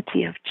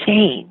vulnerability of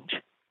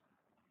change,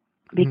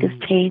 because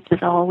change is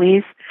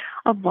always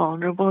a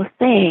vulnerable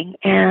thing,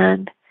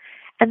 and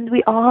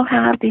we all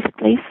have these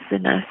places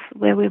in us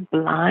where we're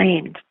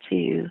blind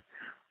to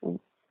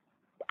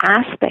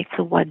aspects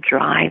of what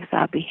drives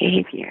our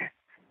behavior,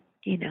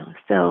 you know.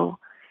 So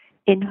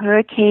in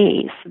her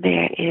case,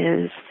 there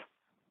is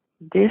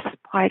this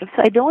part of,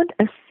 so I don't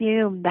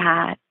assume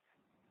that,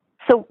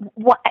 so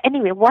what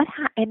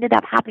ended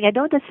up happening, I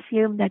don't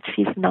assume that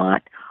she's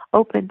not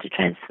open to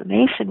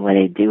transformation. What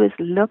I do is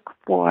look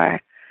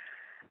for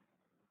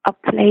a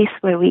place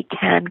where we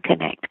can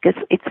connect,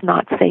 because it's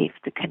not safe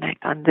to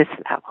connect on this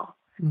level.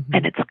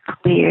 And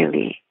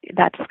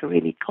that's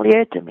really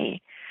clear to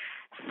me.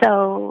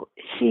 So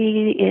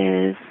she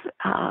is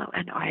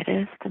an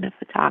artist and a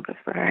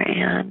photographer,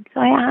 and so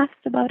I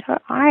asked about her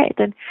art.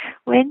 And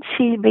when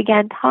she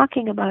began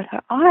talking about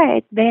her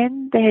art,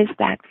 then there's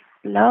that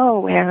flow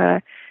where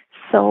her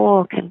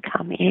soul can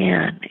come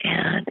in,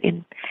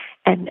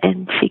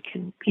 and she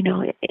can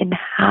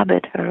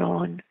inhabit her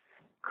own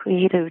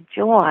creative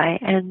joy,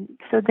 and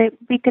so that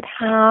we could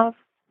have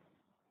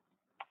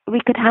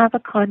a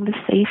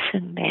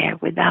conversation there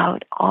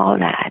without all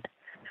that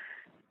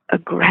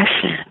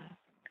aggression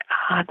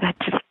that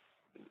just,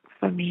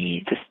 for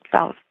me, just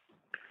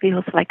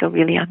feels like a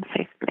really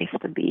unsafe place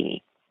to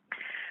be.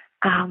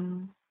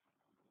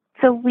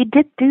 So we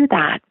did do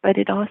that, but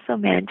it also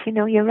meant,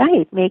 you're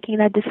right, making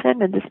that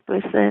discernment. This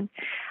person,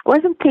 I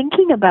wasn't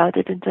thinking about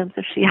it in terms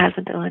of she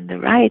hasn't earned the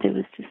right. It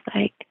was just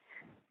like,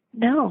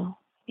 no,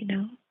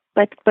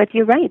 But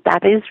you're right,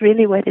 that is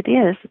really what it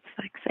is. It's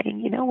like saying,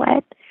 you know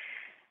what?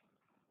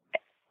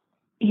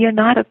 You're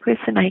not a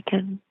person I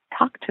can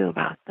talk to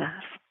about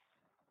this.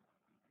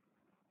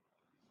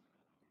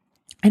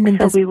 And then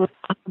we will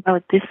talk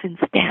about this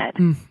instead.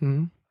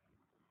 Mm-hmm.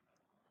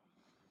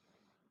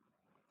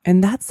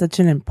 And that's such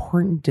an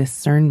important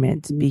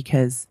discernment,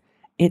 because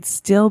it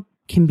still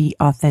can be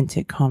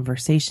authentic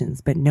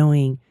conversations, but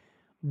knowing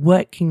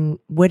what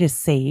is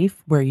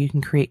safe, where you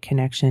can create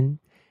connection,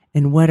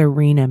 and what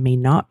arena may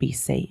not be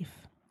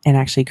safe and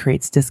actually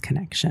creates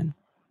disconnection.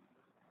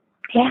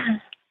 Yeah.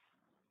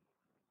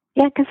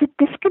 Yeah, because it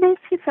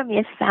disconnects you from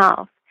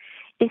yourself.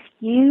 If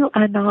you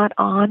are not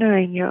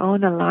honoring your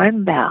own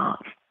alarm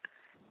bells,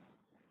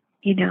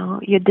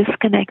 you're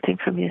disconnecting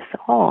from your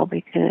soul,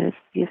 because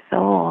your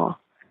soul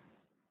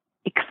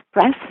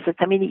expresses it.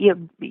 I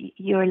mean,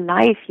 your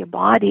life, your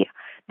body,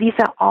 these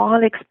are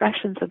all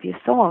expressions of your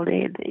soul.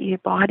 Your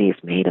body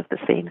is made of the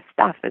same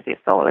stuff as your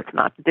soul. It's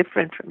not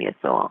different from your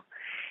soul.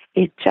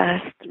 It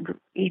just,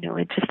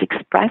 it just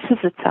expresses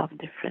itself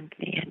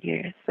differently, and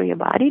so your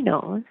body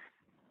knows.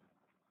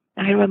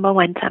 I remember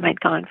one time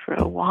I'd gone for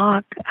a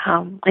walk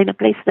in a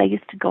place that I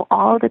used to go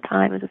all the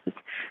time. It was this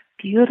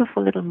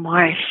beautiful little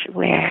marsh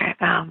where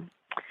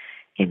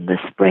in the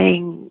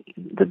spring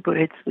the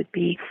birds would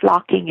be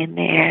flocking in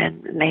there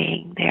and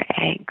laying their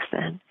eggs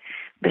and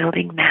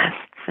building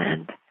nests.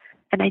 And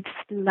I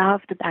just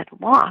loved that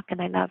walk, and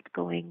I loved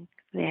going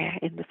there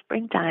in the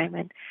springtime.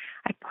 And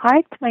I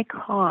parked my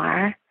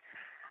car,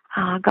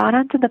 got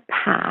onto the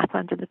path,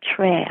 onto the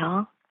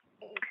trail,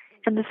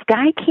 and this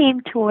guy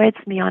came towards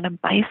me on a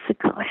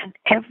bicycle, and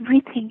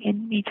everything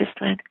in me just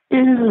went,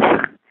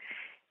 ugh,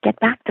 get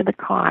back to the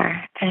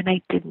car. And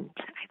I didn't.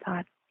 I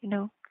thought,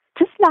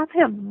 just love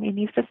him. I mean,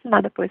 he's just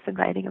another person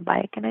riding a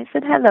bike. And I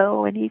said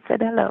hello, and he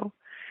said hello.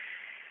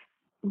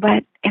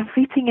 But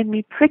everything in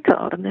me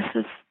prickled, and this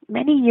was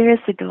many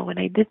years ago when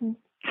I didn't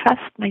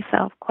trust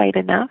myself quite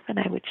enough, and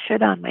I would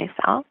shit on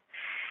myself.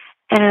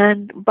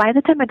 And by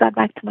the time I got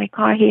back to my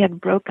car, he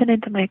had broken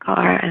into my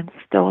car and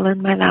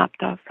stolen my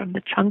laptop from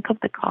the trunk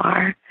of the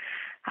car,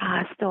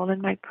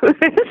 stolen my purse.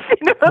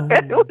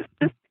 It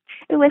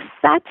was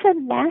such a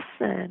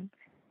lesson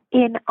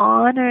in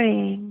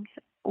honoring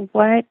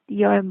what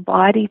your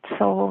embodied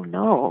soul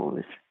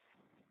knows.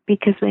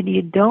 Because when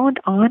you don't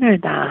honor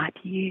that,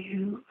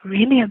 you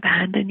really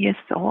abandon your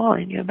soul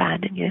and you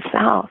abandon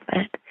yourself.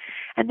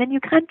 And then you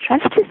can't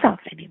trust yourself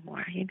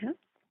anymore,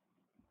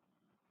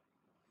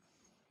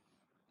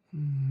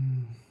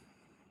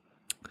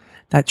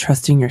 That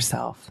trusting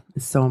yourself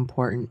is so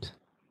important.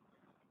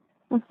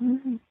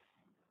 Mm-hmm.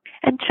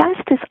 And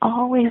trust is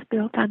always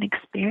built on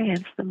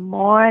experience. The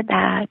more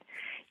that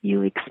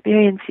you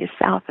experience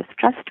yourself as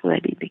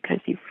trustworthy because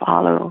you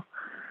follow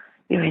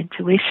your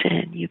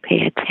intuition, you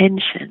pay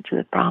attention to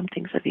the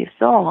promptings of your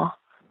soul,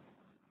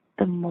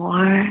 the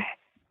more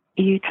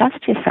you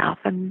trust yourself.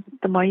 And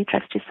the more you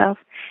trust yourself,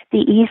 the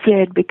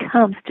easier it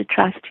becomes to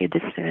trust your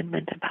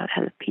discernment about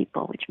other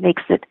people, which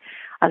makes it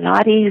a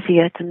lot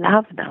easier to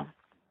love them,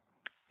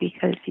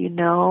 because you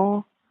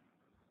know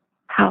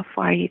how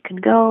far you can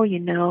go, you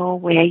know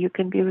where you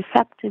can be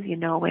receptive, you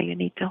know where you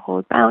need to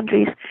hold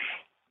boundaries.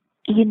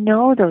 You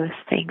know those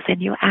things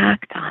and you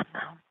act on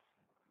them.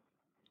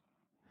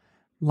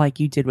 Like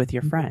you did with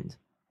your friend.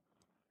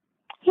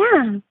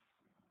 Yeah.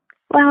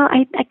 Well,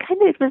 I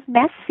kind of, it was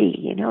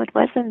messy, it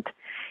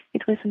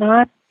was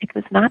not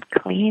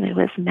clean, it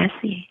was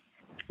messy.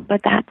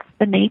 But that's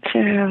the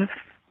nature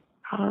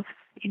of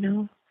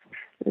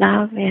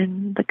love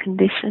in the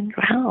conditioned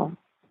realm.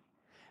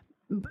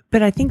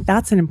 But I think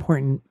that's an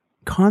important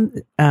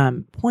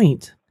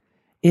point,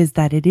 is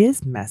that it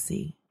is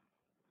messy.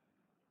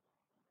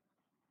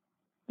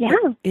 Yeah,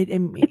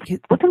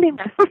 it's totally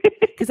messy.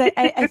 Because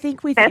I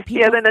think we think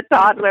messier than a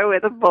toddler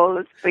with a bowl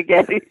of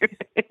spaghetti.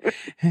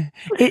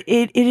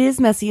 it is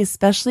messy,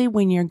 especially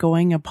when you're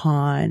going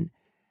upon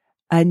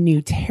a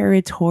new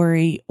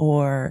territory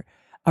or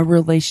a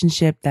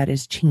relationship that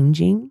is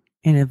changing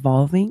and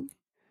evolving.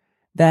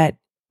 That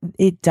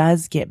it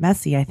does get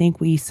messy. I think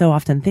we so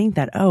often think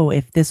that,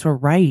 if this were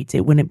right,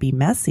 it wouldn't be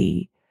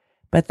messy.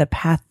 But the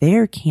path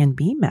there can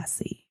be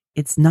messy.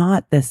 It's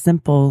not the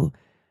simple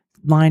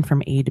line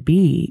from A to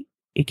B.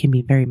 It can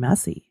be very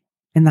messy,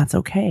 and that's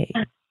okay.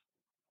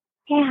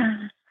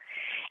 Yeah,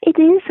 it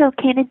is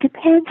okay, and it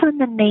depends on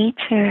the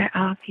nature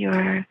of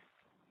your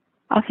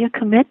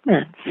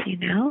commitments.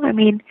 I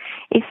mean,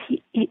 if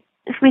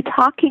we're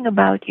talking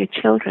about your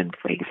children,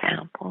 for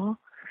example,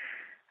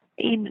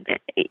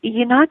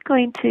 you're not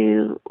going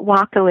to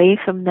walk away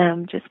from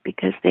them just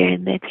because they're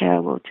in their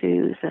terrible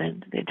twos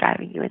and they're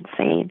driving you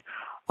insane,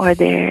 or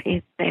they're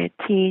in their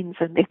teens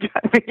and they're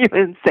driving you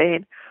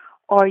insane,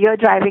 or you're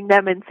driving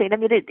them insane. I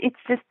mean, it's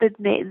just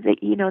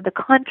the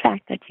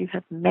contract that you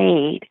have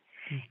made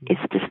is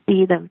to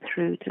see them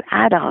through to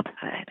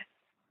adulthood.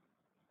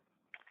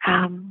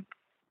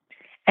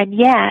 And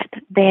yet,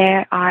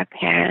 there are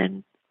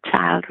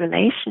parent-child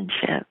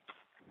relationships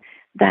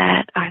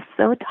that are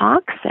so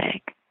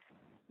toxic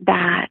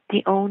that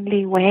the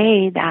only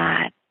way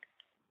that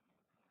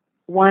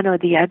one or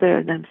the other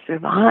of them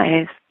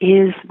survives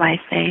is by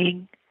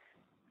saying,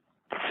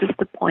 this is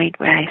the point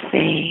where I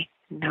say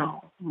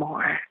no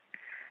more,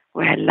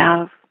 where I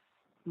love,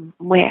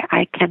 where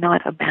I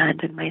cannot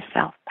abandon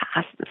myself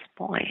past this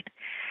point.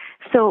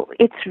 So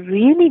it's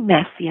really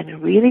messy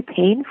and really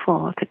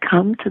painful to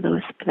come to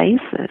those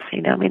places.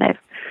 I mean, I've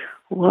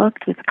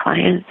worked with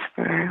clients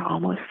for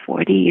almost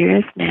 40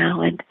 years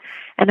now, and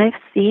I've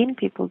seen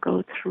people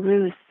go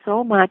through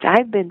so much.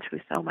 I've been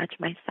through so much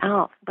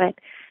myself, but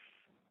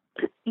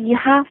you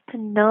have to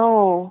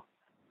know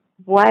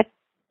what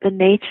the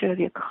nature of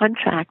your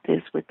contract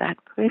is with that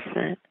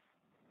person,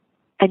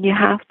 and you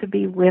have to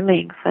be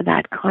willing for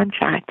that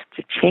contract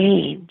to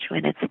change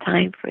when it's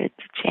time for it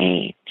to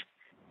change.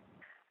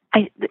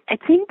 I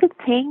think the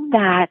thing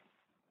that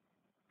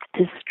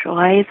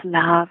destroys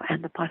love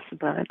and the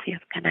possibility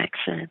of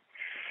connection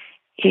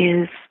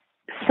is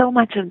so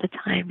much of the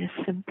time is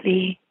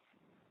simply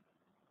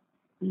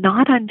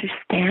not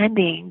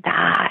understanding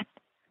that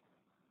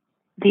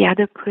the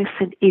other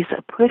person is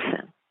a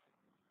person,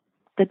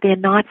 that they're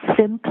not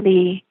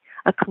simply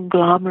a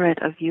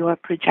conglomerate of your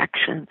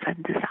projections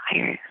and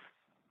desires.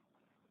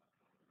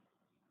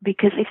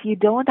 Because if you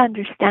don't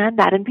understand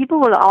that, and people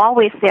will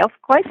always say, of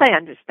course I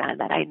understand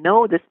that. I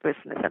know this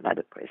person is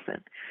another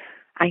person.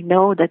 I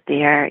know that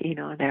they are,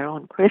 their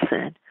own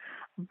person.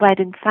 But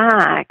in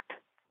fact,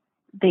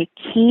 they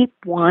keep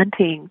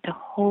wanting to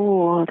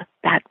hold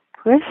that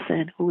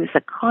person who is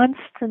a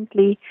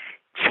constantly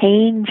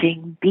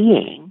changing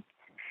being.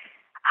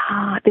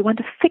 They want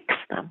to fix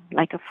them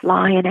like a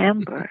fly in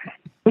amber,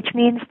 which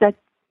means that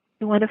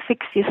you want to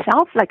fix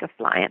yourself like a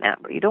fly in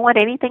amber. You don't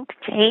want anything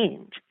to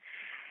change.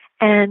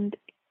 And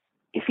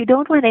if you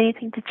don't want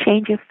anything to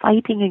change, you're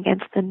fighting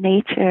against the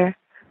nature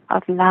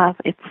of love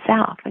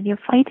itself, and you're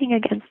fighting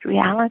against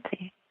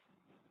reality.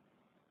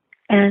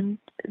 And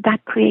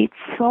that creates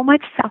so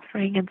much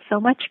suffering and so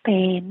much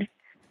pain,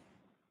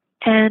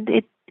 and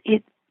it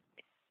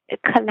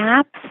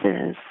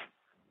collapses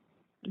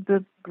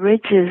the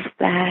bridges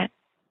that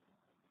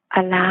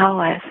allow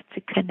us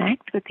to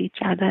connect with each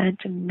other and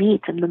to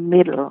meet in the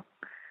middle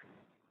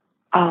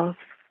of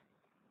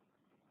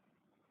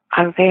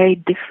our very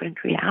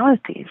different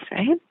realities,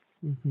 right?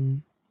 Mm-hmm.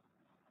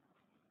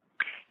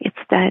 It's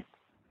that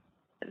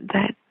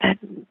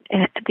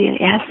the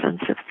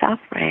essence of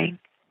suffering.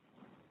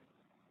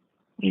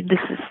 I mean, this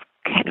is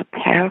kind of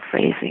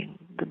paraphrasing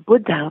the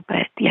Buddha,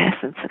 but the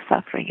essence of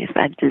suffering is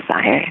that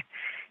desire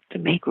to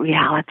make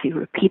reality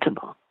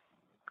repeatable.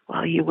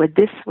 Well, you were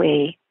this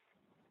way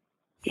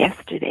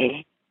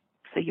yesterday,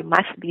 so you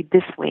must be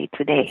this way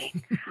today.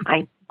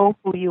 I know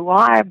who you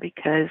are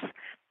because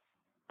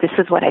this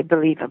is what I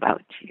believe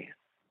about you.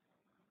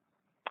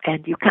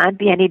 And you can't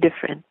be any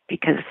different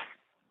because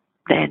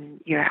then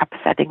you're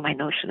upsetting my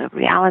notion of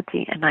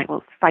reality, and I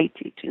will fight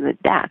you to the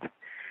death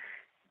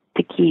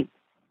to keep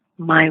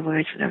my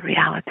version of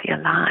reality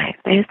alive.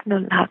 There's no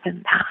love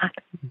in that.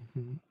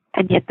 Mm-hmm.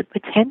 And yet the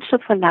potential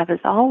for love is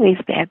always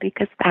there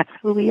because that's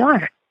who we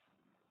are.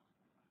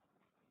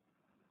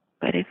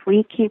 But if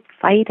we keep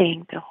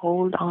fighting to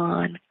hold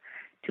on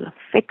to a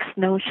fixed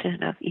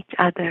notion of each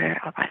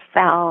other, of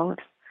ourselves,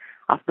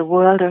 of the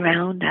world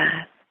around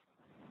us,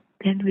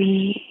 then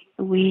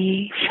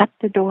we shut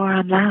the door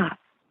on love,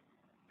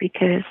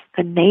 because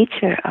the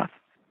nature of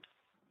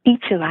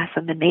each of us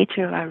and the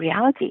nature of our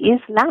reality is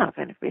love.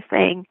 And if we're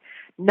saying,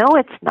 no,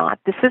 it's not,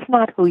 this is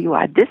not who you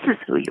are, this is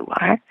who you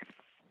are,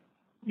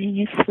 then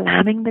you're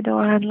slamming the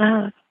door on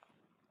love.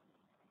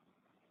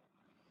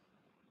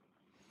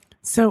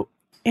 So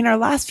in our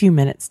last few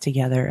minutes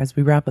together, as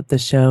we wrap up the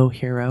show,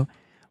 Hiro,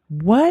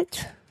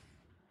 what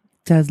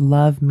does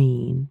love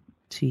mean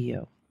to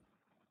you?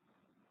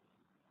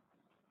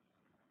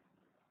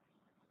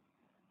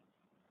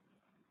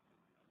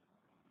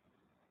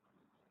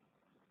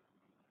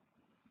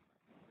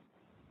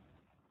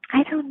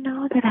 I don't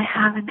know that I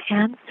have an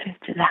answer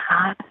to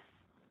that.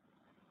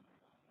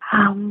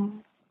 I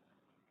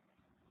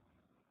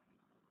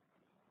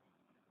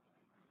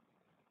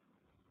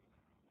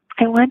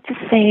want to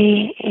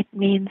say it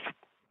means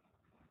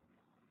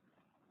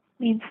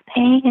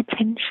paying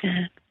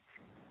attention.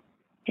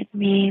 It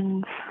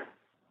means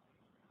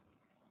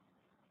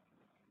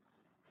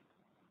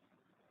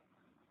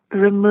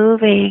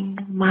removing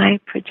my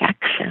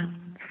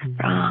projections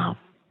from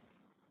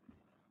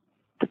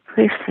the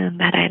person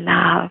that I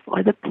love,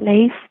 or the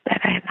place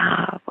that I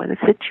love, or the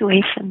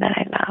situation that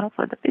I love,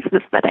 or the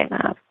business that I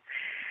love.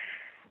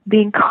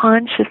 Being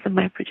conscious of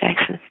my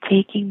projections,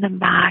 taking them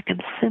back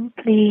and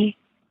simply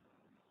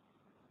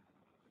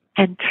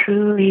and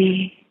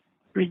truly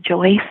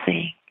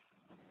rejoicing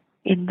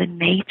in the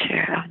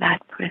nature of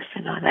that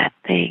person or that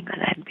thing or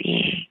that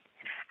being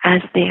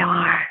as they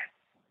are,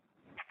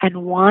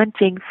 and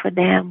wanting for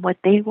them what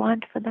they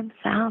want for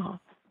themselves,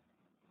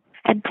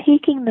 and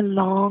taking the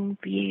long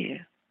view.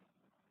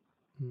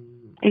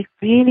 It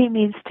really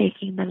means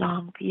taking the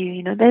long view.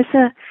 You know, there's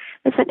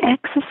an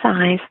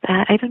exercise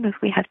that, I don't know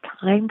if we have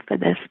time for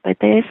this, but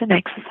there is an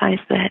exercise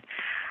that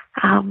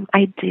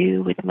I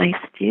do with my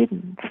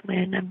students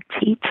when I'm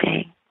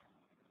teaching,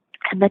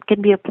 and that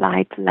can be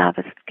applied to love,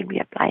 as it can be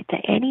applied to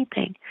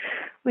anything,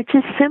 which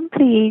is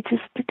simply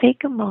just to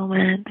take a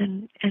moment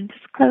and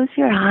just close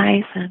your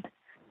eyes and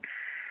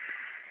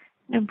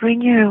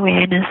bring your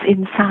awareness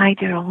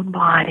inside your own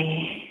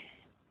body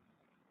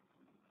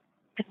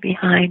and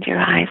behind your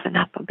eyes and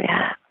up a bit.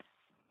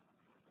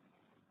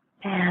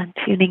 And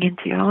tuning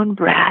into your own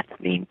breath,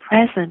 being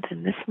present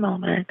in this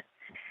moment.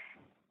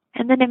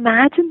 And then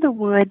imagine the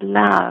word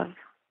love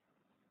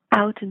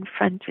out in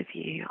front of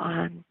you.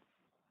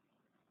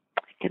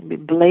 It can be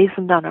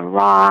blazoned on a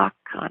rock,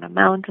 on a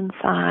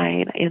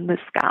mountainside, in the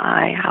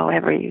sky,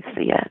 however you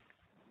see it,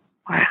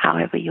 or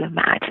however you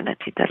imagine it.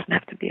 It doesn't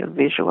have to be a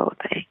visual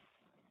thing.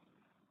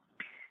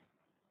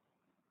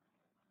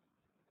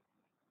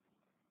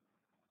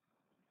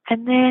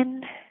 And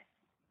then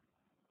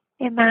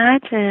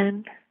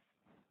imagine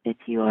that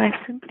you are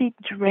simply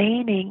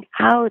draining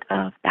out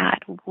of that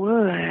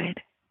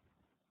word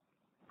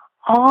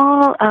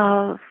all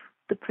of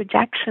the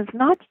projections,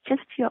 not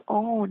just your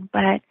own,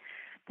 but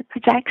the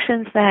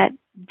projections that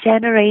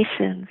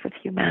generations of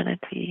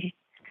humanity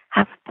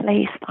have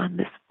placed on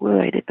this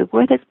word. The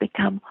word has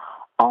become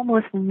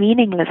almost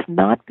meaningless,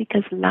 not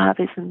because love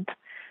isn't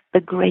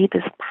the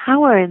greatest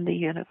power in the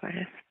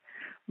universe,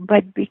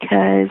 but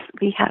because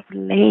we have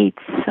laid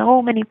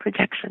so many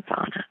projections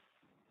on it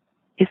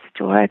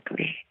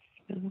historically.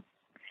 So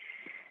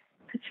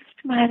just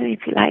imagine,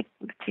 if you like,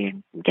 if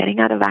you're getting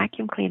out a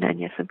vacuum cleaner and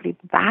you're simply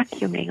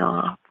vacuuming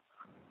off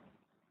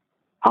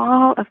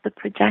all of the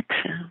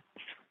projections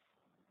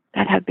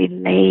that have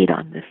been laid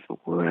on this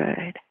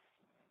word.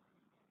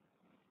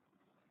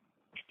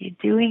 And you're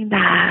doing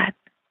that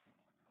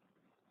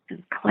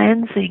and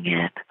cleansing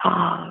it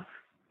of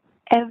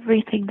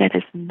everything that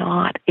is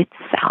not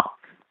itself.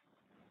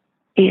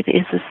 It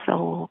is a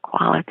soul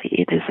quality.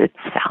 It is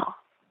itself.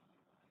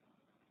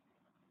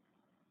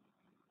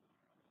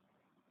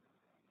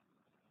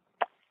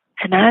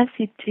 And as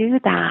you do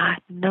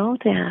that,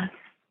 notice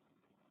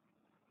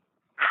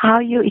how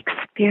you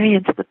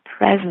experience the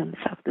presence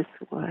of this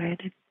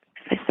word.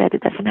 As I said,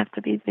 it doesn't have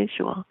to be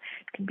visual.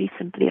 It can be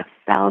simply a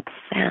felt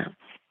sense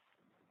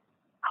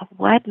of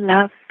what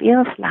love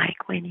feels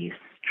like when you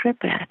strip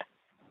it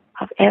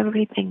of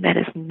everything that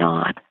is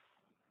not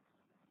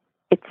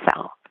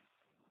itself.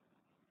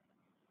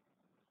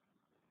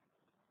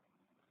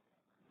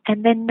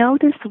 And then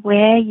notice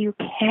where you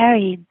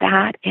carry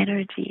that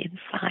energy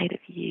inside of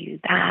you,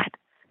 that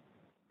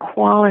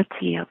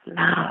quality of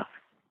love,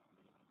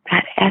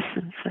 that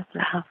essence of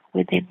love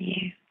within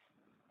you,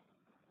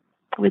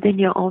 within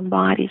your own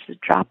body. So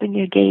dropping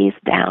your gaze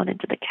down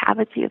into the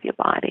cavity of your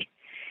body.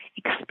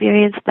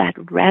 Experience that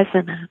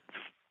resonance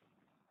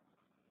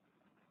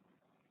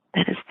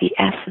that is the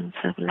essence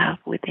of love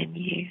within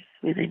you,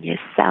 within your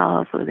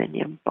cells, within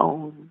your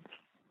bones.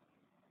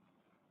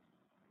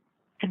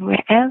 And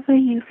wherever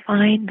you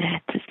find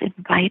it, just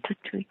invite it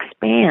to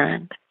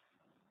expand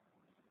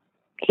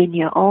in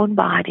your own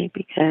body,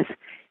 because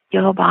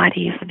your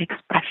body is an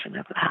expression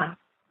of love,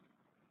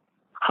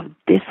 of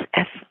this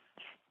essence.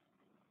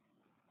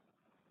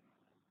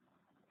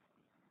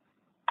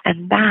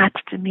 And that,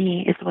 to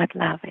me, is what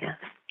love is.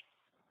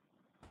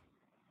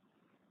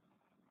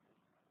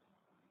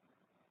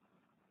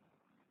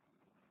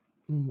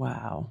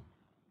 Wow.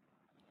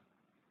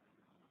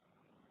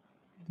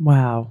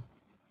 Wow.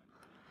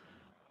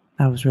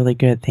 That was really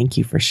good. Thank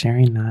you for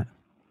sharing that.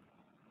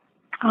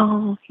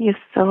 Oh, you're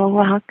so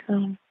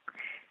welcome.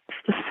 It's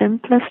the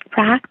simplest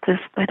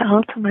practice, but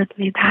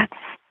ultimately that's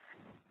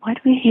what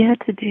we're here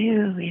to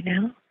do, you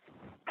know?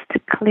 It's to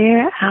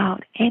clear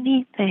out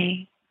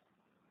anything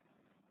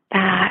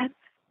that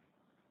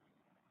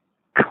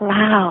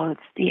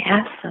clouds the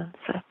essence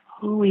of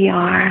who we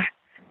are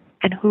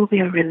and who we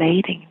are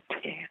relating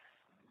to.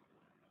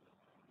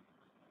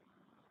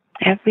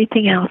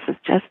 Everything else is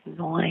just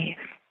noise.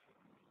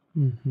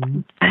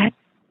 Mm-hmm. But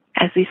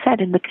as we said,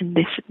 in the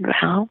conditioned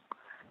realm,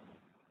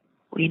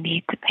 we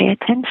need to pay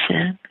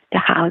attention to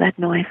how that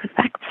noise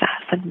affects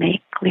us and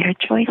make clear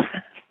choices.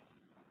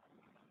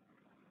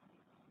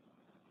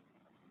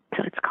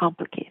 So it's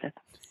complicated.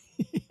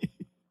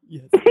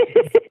 Yes.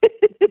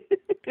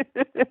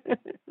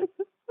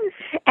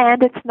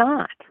 And it's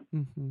not.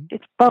 Mm-hmm.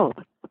 It's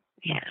both.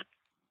 Yeah.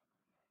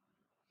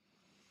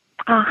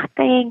 Ah,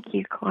 thank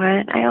you,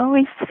 Corin. I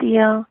always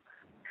feel,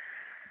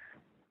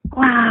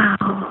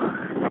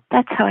 wow.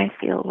 That's how I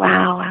feel,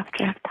 wow,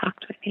 after I've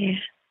talked with you.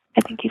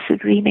 I think you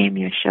should rename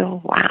your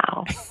show,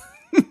 Wow.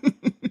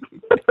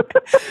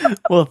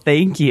 Well,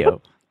 thank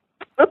you.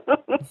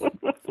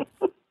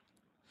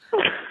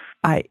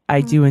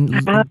 I do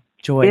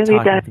enjoy really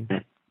talking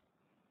does.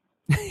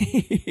 with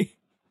you.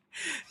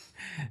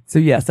 So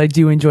yes, I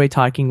do enjoy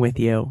talking with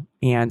you,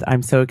 and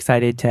I'm so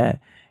excited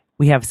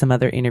we have some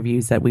other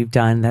interviews that we've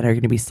done that are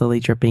going to be slowly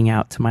dripping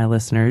out to my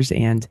listeners.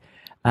 And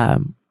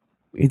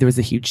there was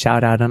a huge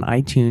shout out on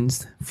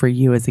iTunes for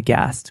you as a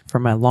guest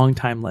from a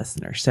longtime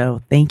listener.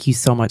 So thank you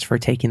so much for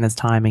taking this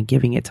time and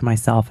giving it to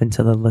myself and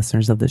to the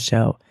listeners of the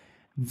show.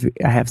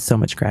 I have so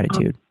much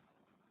gratitude.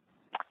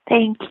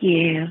 Thank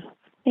you.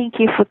 Thank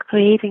you for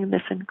creating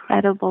this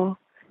incredible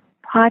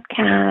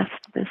podcast,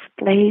 this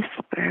place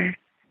for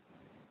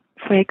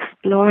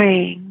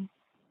exploring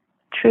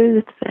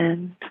truth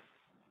and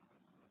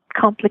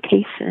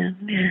complication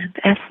and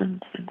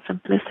essence and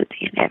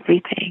simplicity and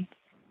everything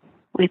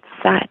with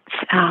such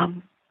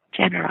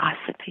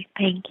generosity.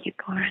 Thank you,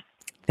 Corin.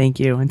 Thank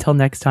you. Until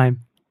next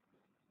time.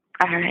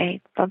 All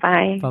right.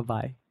 Bye-bye.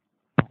 Bye-bye.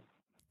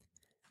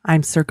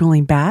 I'm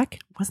circling back.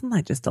 Wasn't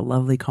that just a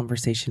lovely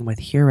conversation with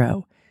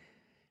Hiro?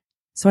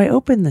 So I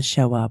opened the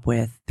show up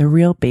with the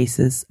real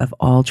basis of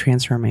all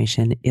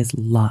transformation is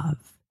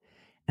love.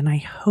 And I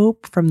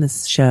hope from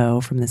this show,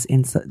 from this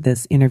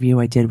interview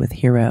I did with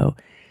Hiro,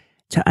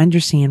 to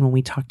understand when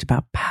we talked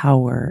about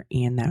power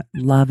and that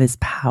love is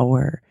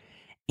power.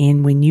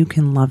 And when you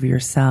can love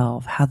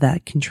yourself, how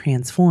that can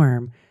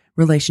transform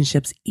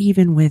relationships,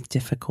 even with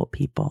difficult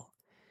people.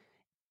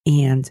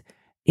 And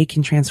it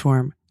can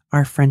transform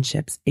our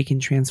friendships. It can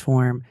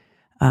transform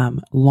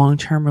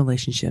long-term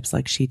relationships,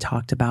 like she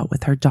talked about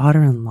with her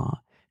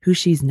daughter-in-law, who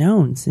she's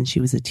known since she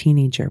was a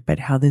teenager, but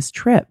how this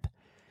trip,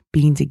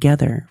 being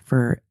together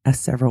for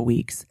several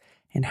weeks,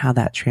 and how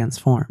that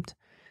transformed.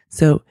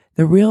 So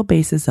the real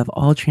basis of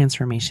all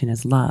transformation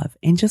is love.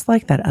 And just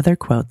like that other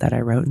quote that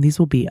I wrote, and these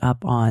will be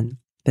up on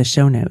the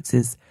show notes,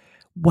 is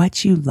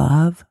what you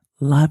love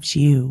loves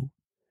you.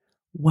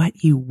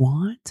 What you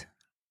want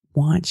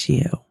wants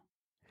you.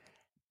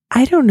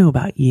 I don't know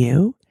about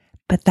you,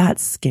 but that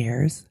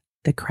scares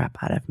the crap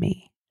out of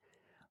me.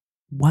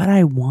 What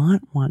I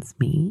want wants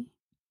me,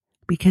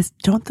 because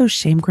don't those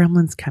shame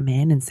gremlins come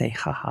in and say,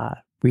 haha,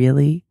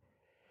 really?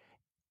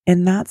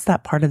 And that's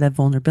that part of that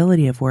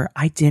vulnerability of where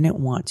I didn't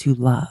want to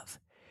love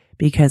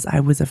because I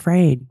was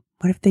afraid.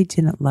 What if they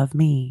didn't love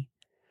me?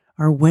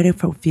 Or what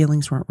if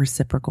feelings weren't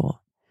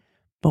reciprocal?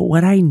 But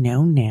what I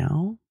know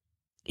now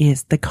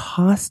is the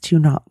cost to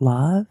not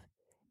love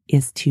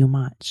is too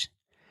much.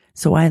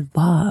 So I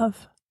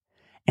love.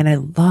 And I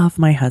love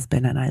my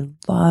husband, and I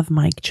love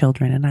my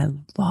children, and I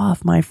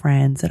love my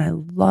friends, and I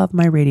love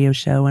my radio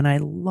show, and I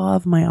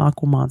love my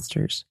aqua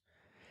monsters.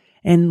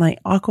 And my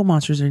aqua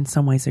monsters are in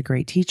some ways a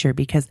great teacher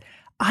because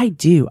I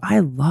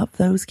love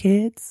those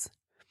kids.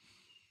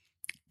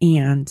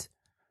 And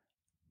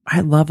I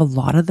love a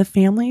lot of the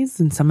families,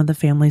 and some of the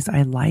families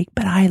I like,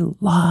 but I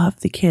love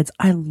the kids.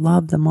 I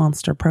love the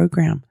monster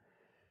program.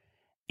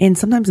 And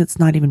sometimes it's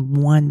not even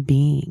one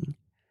being,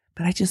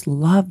 but I just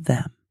love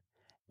them,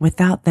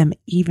 without them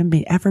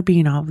even ever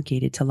being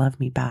obligated to love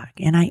me back.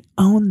 And I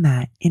own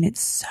that. And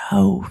it's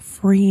so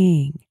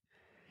freeing.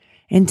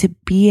 And to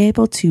be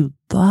able to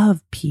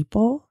love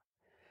people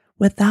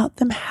without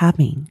them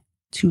having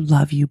to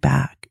love you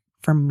back,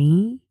 for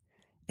me,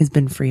 has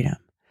been freedom,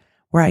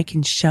 where I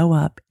can show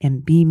up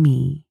and be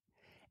me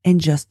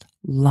and just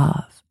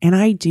love. And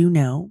I do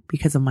know,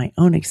 because of my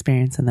own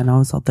experience and then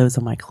also those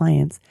of my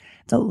clients,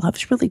 that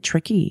love's really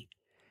tricky,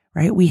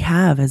 right? We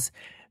have, as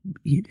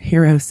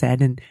Hiro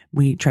said, and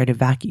we try to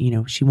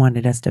vacuum, she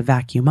wanted us to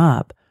vacuum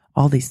up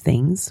all these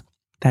things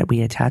that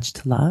we attach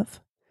to love.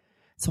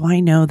 So I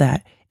know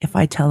that if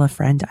I tell a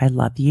friend I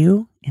love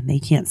you and they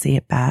can't say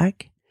it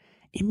back,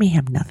 it may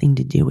have nothing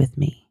to do with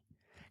me.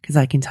 Because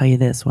I can tell you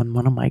this, when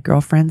one of my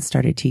girlfriends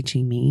started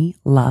teaching me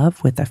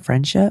love with a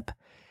friendship,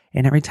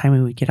 and every time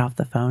we would get off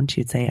the phone,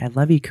 she would say, I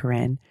love you,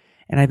 Corinne.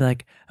 And I'd be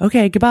like,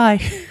 okay, goodbye.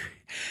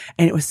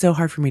 And it was so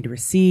hard for me to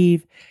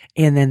receive.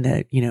 And then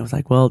it was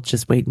like, well,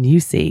 just wait and you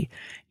see,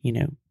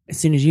 as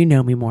soon as you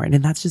know me more. And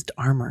then that's just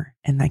armor.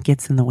 And that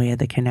gets in the way of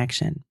the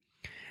connection.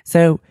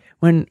 So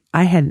when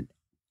I had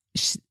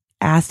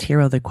asked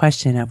Hiro the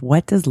question of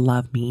what does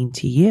love mean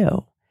to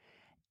you?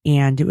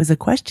 And it was a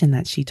question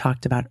that she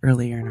talked about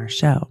earlier in our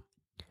show.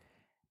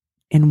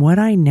 And what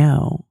I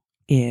know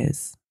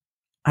is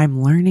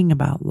I'm learning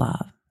about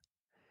love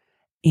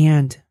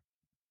and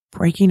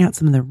breaking out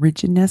some of the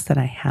rigidness that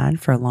I had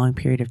for a long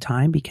period of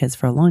time, because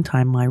for a long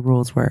time, my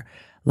rules were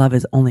love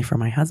is only for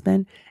my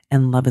husband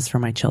and love is for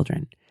my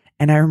children.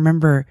 And I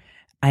remember,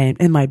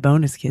 and my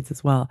bonus kids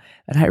as well,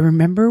 but I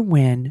remember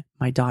when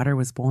my daughter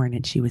was born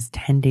and she was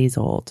 10 days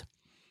old,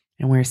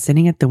 and we were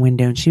sitting at the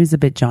window and she was a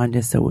bit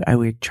jaundiced. So I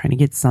was trying to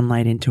get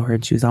sunlight into her,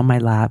 and she was on my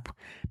lap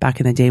back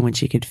in the day when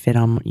she could fit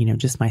on,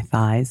 just my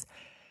thighs.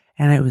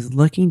 And I was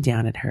looking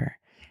down at her.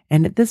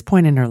 And at this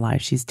point in her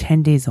life, she's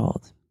 10 days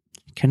old.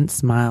 Couldn't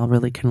smile,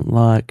 really couldn't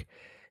look.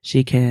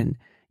 She can,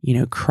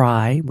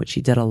 cry, which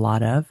she did a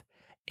lot of,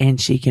 and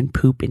she can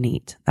poop and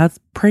eat. That's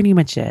pretty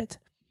much it.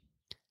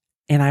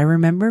 And I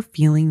remember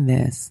feeling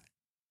this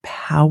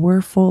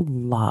powerful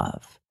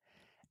love.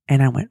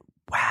 And I went,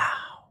 wow.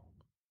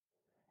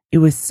 It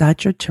was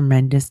such a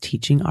tremendous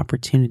teaching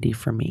opportunity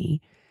for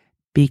me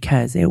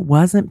because it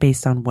wasn't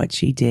based on what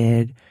she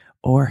did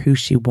or who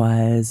she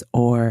was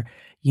or,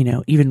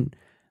 even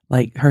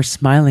like her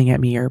smiling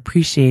at me or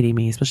appreciating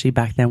me, especially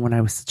back then when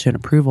I was such an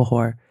approval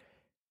whore.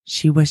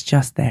 She was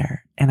just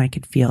there and I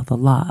could feel the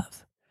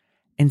love.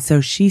 And so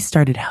she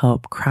started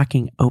help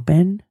cracking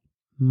open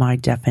my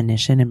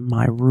definition and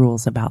my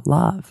rules about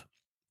love.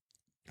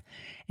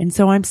 And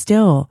so I'm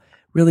still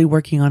really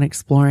working on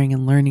exploring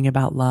and learning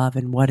about love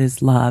and what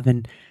is love.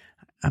 And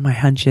my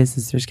hunch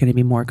is there's going to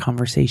be more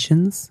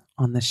conversations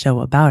on the show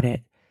about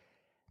it.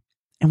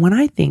 And when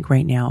I think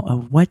right now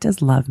of what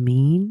does love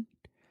mean,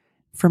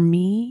 for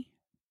me,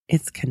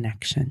 it's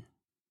connection.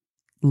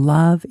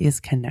 Love is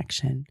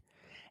connection.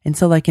 And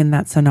so like in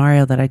that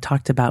scenario that I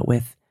talked about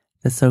with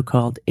the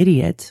so-called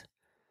idiot,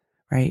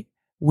 right?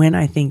 When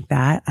I think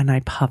that and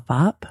I puff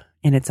up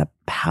and it's a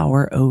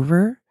power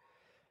over,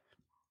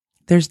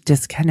 there's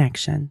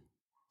disconnection.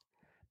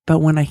 But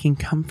when I can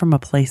come from a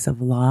place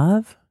of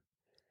love,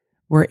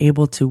 we're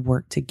able to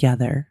work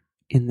together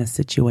in this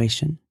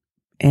situation.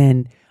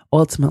 And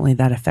ultimately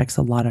that affects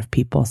a lot of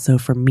people. So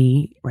for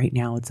me right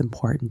now, it's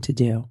important to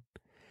do.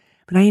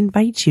 But I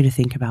invite you to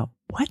think about,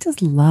 what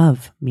does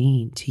love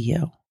mean to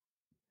you?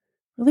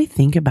 Really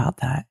think about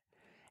that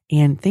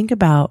and think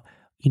about,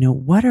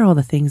 what are all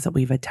the things that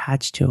we've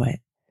attached to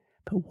it?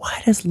 But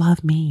what does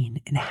love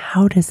mean and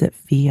how does it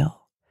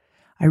feel?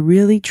 I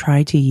really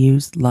try to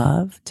use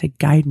love to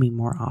guide me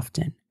more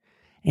often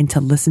and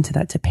to listen to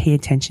that, to pay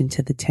attention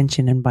to the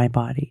tension in my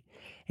body.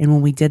 And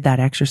when we did that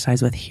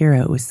exercise with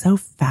Hiro, it was so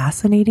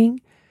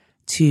fascinating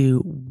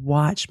to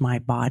watch my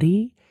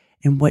body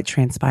and what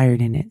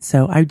transpired in it.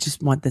 So I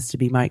just want this to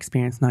be my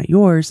experience, not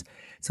yours.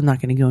 So I'm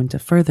not going to go into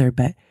further,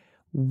 but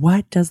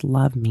what does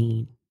love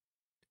mean?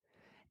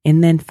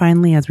 And then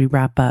finally, as we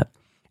wrap up,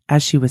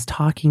 as she was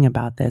talking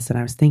about this and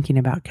I was thinking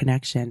about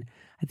connection,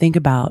 I think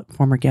about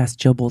former guest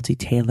Jill Bolte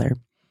Taylor,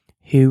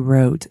 who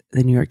wrote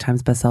the New York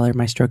Times bestseller,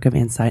 My Stroke of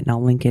Insight, and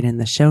I'll link it in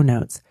the show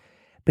notes.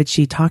 But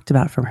she talked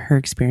about from her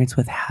experience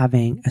with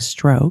having a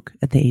stroke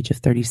at the age of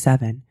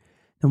 37,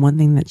 the one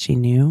thing that she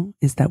knew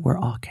is that we're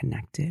all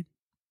connected.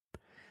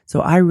 So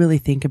I really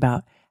think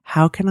about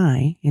how can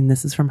I, and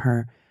this is from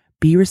her,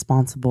 be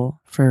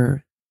responsible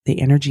for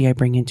the energy I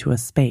bring into a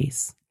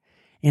space.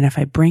 And if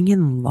I bring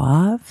in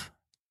love,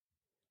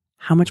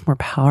 how much more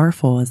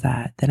powerful is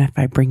that than if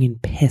I bring in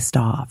pissed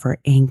off or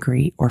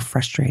angry or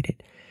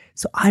frustrated?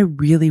 So I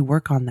really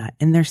work on that.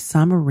 And there's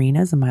some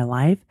arenas in my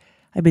life,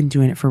 I've been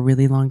doing it for a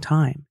really long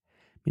time.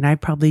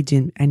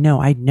 I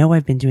know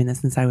I've been doing this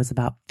since I was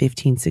about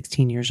 15,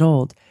 16 years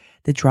old.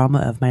 The drama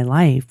of my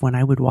life, when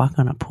I would walk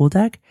on a pool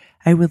deck,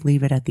 I would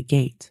leave it at the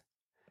gate.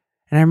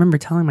 And I remember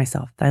telling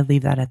myself, I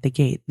leave that at the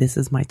gate. This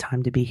is my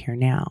time to be here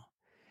now.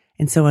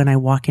 And so when I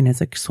walk in as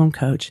a swim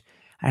coach,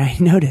 I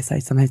notice I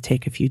sometimes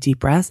take a few deep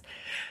breaths.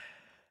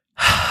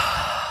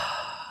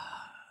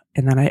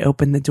 And then I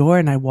open the door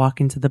and I walk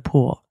into the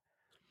pool.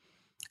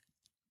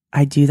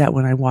 I do that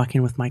when I walk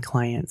in with my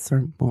clients or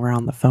when we're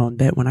on the phone.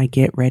 But when I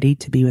get ready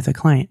to be with a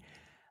client,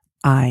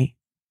 I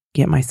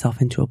get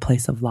myself into a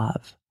place of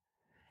love.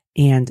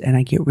 And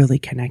I get really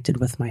connected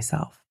with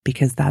myself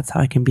because that's how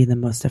I can be the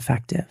most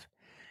effective.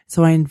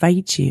 So I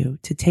invite you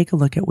to take a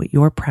look at what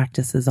your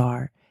practices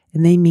are.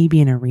 And they may be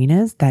in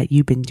arenas that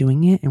you've been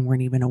doing it and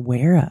weren't even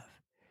aware of.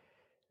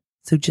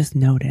 So just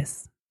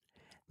notice.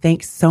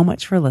 Thanks so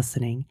much for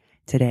listening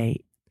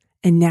today.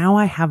 And now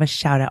I have a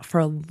shout out for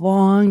a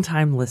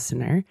long-time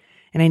listener.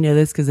 And I know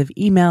this because of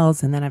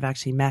emails, and then I've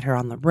actually met her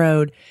on the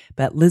road.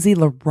 But Lizzie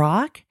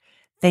LaRock,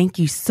 thank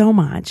you so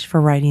much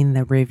for writing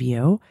the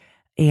review.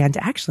 And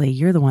actually,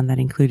 you're the one that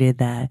included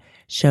the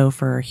show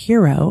for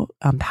Hiro,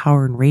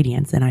 Power and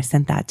Radiance. And I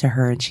sent that to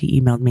her and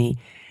she emailed me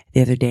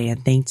the other day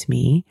and thanked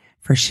me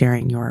for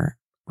sharing your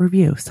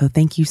review. So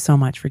thank you so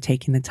much for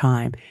taking the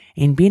time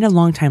and being a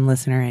longtime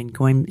listener and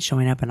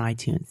showing up on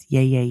iTunes.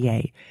 Yay, yay,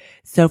 yay.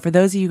 So for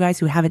those of you guys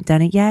who haven't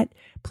done it yet,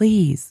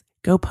 please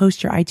go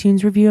post your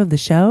iTunes review of the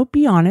show.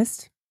 Be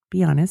honest.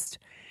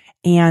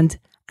 And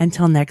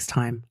until next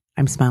time,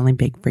 I'm smiling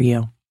big for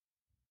you.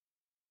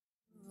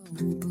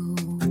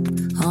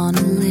 On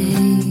a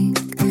lake,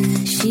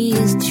 she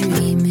is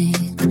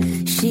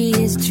dreaming, she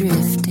is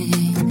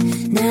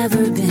drifting,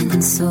 never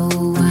been so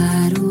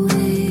wide awake.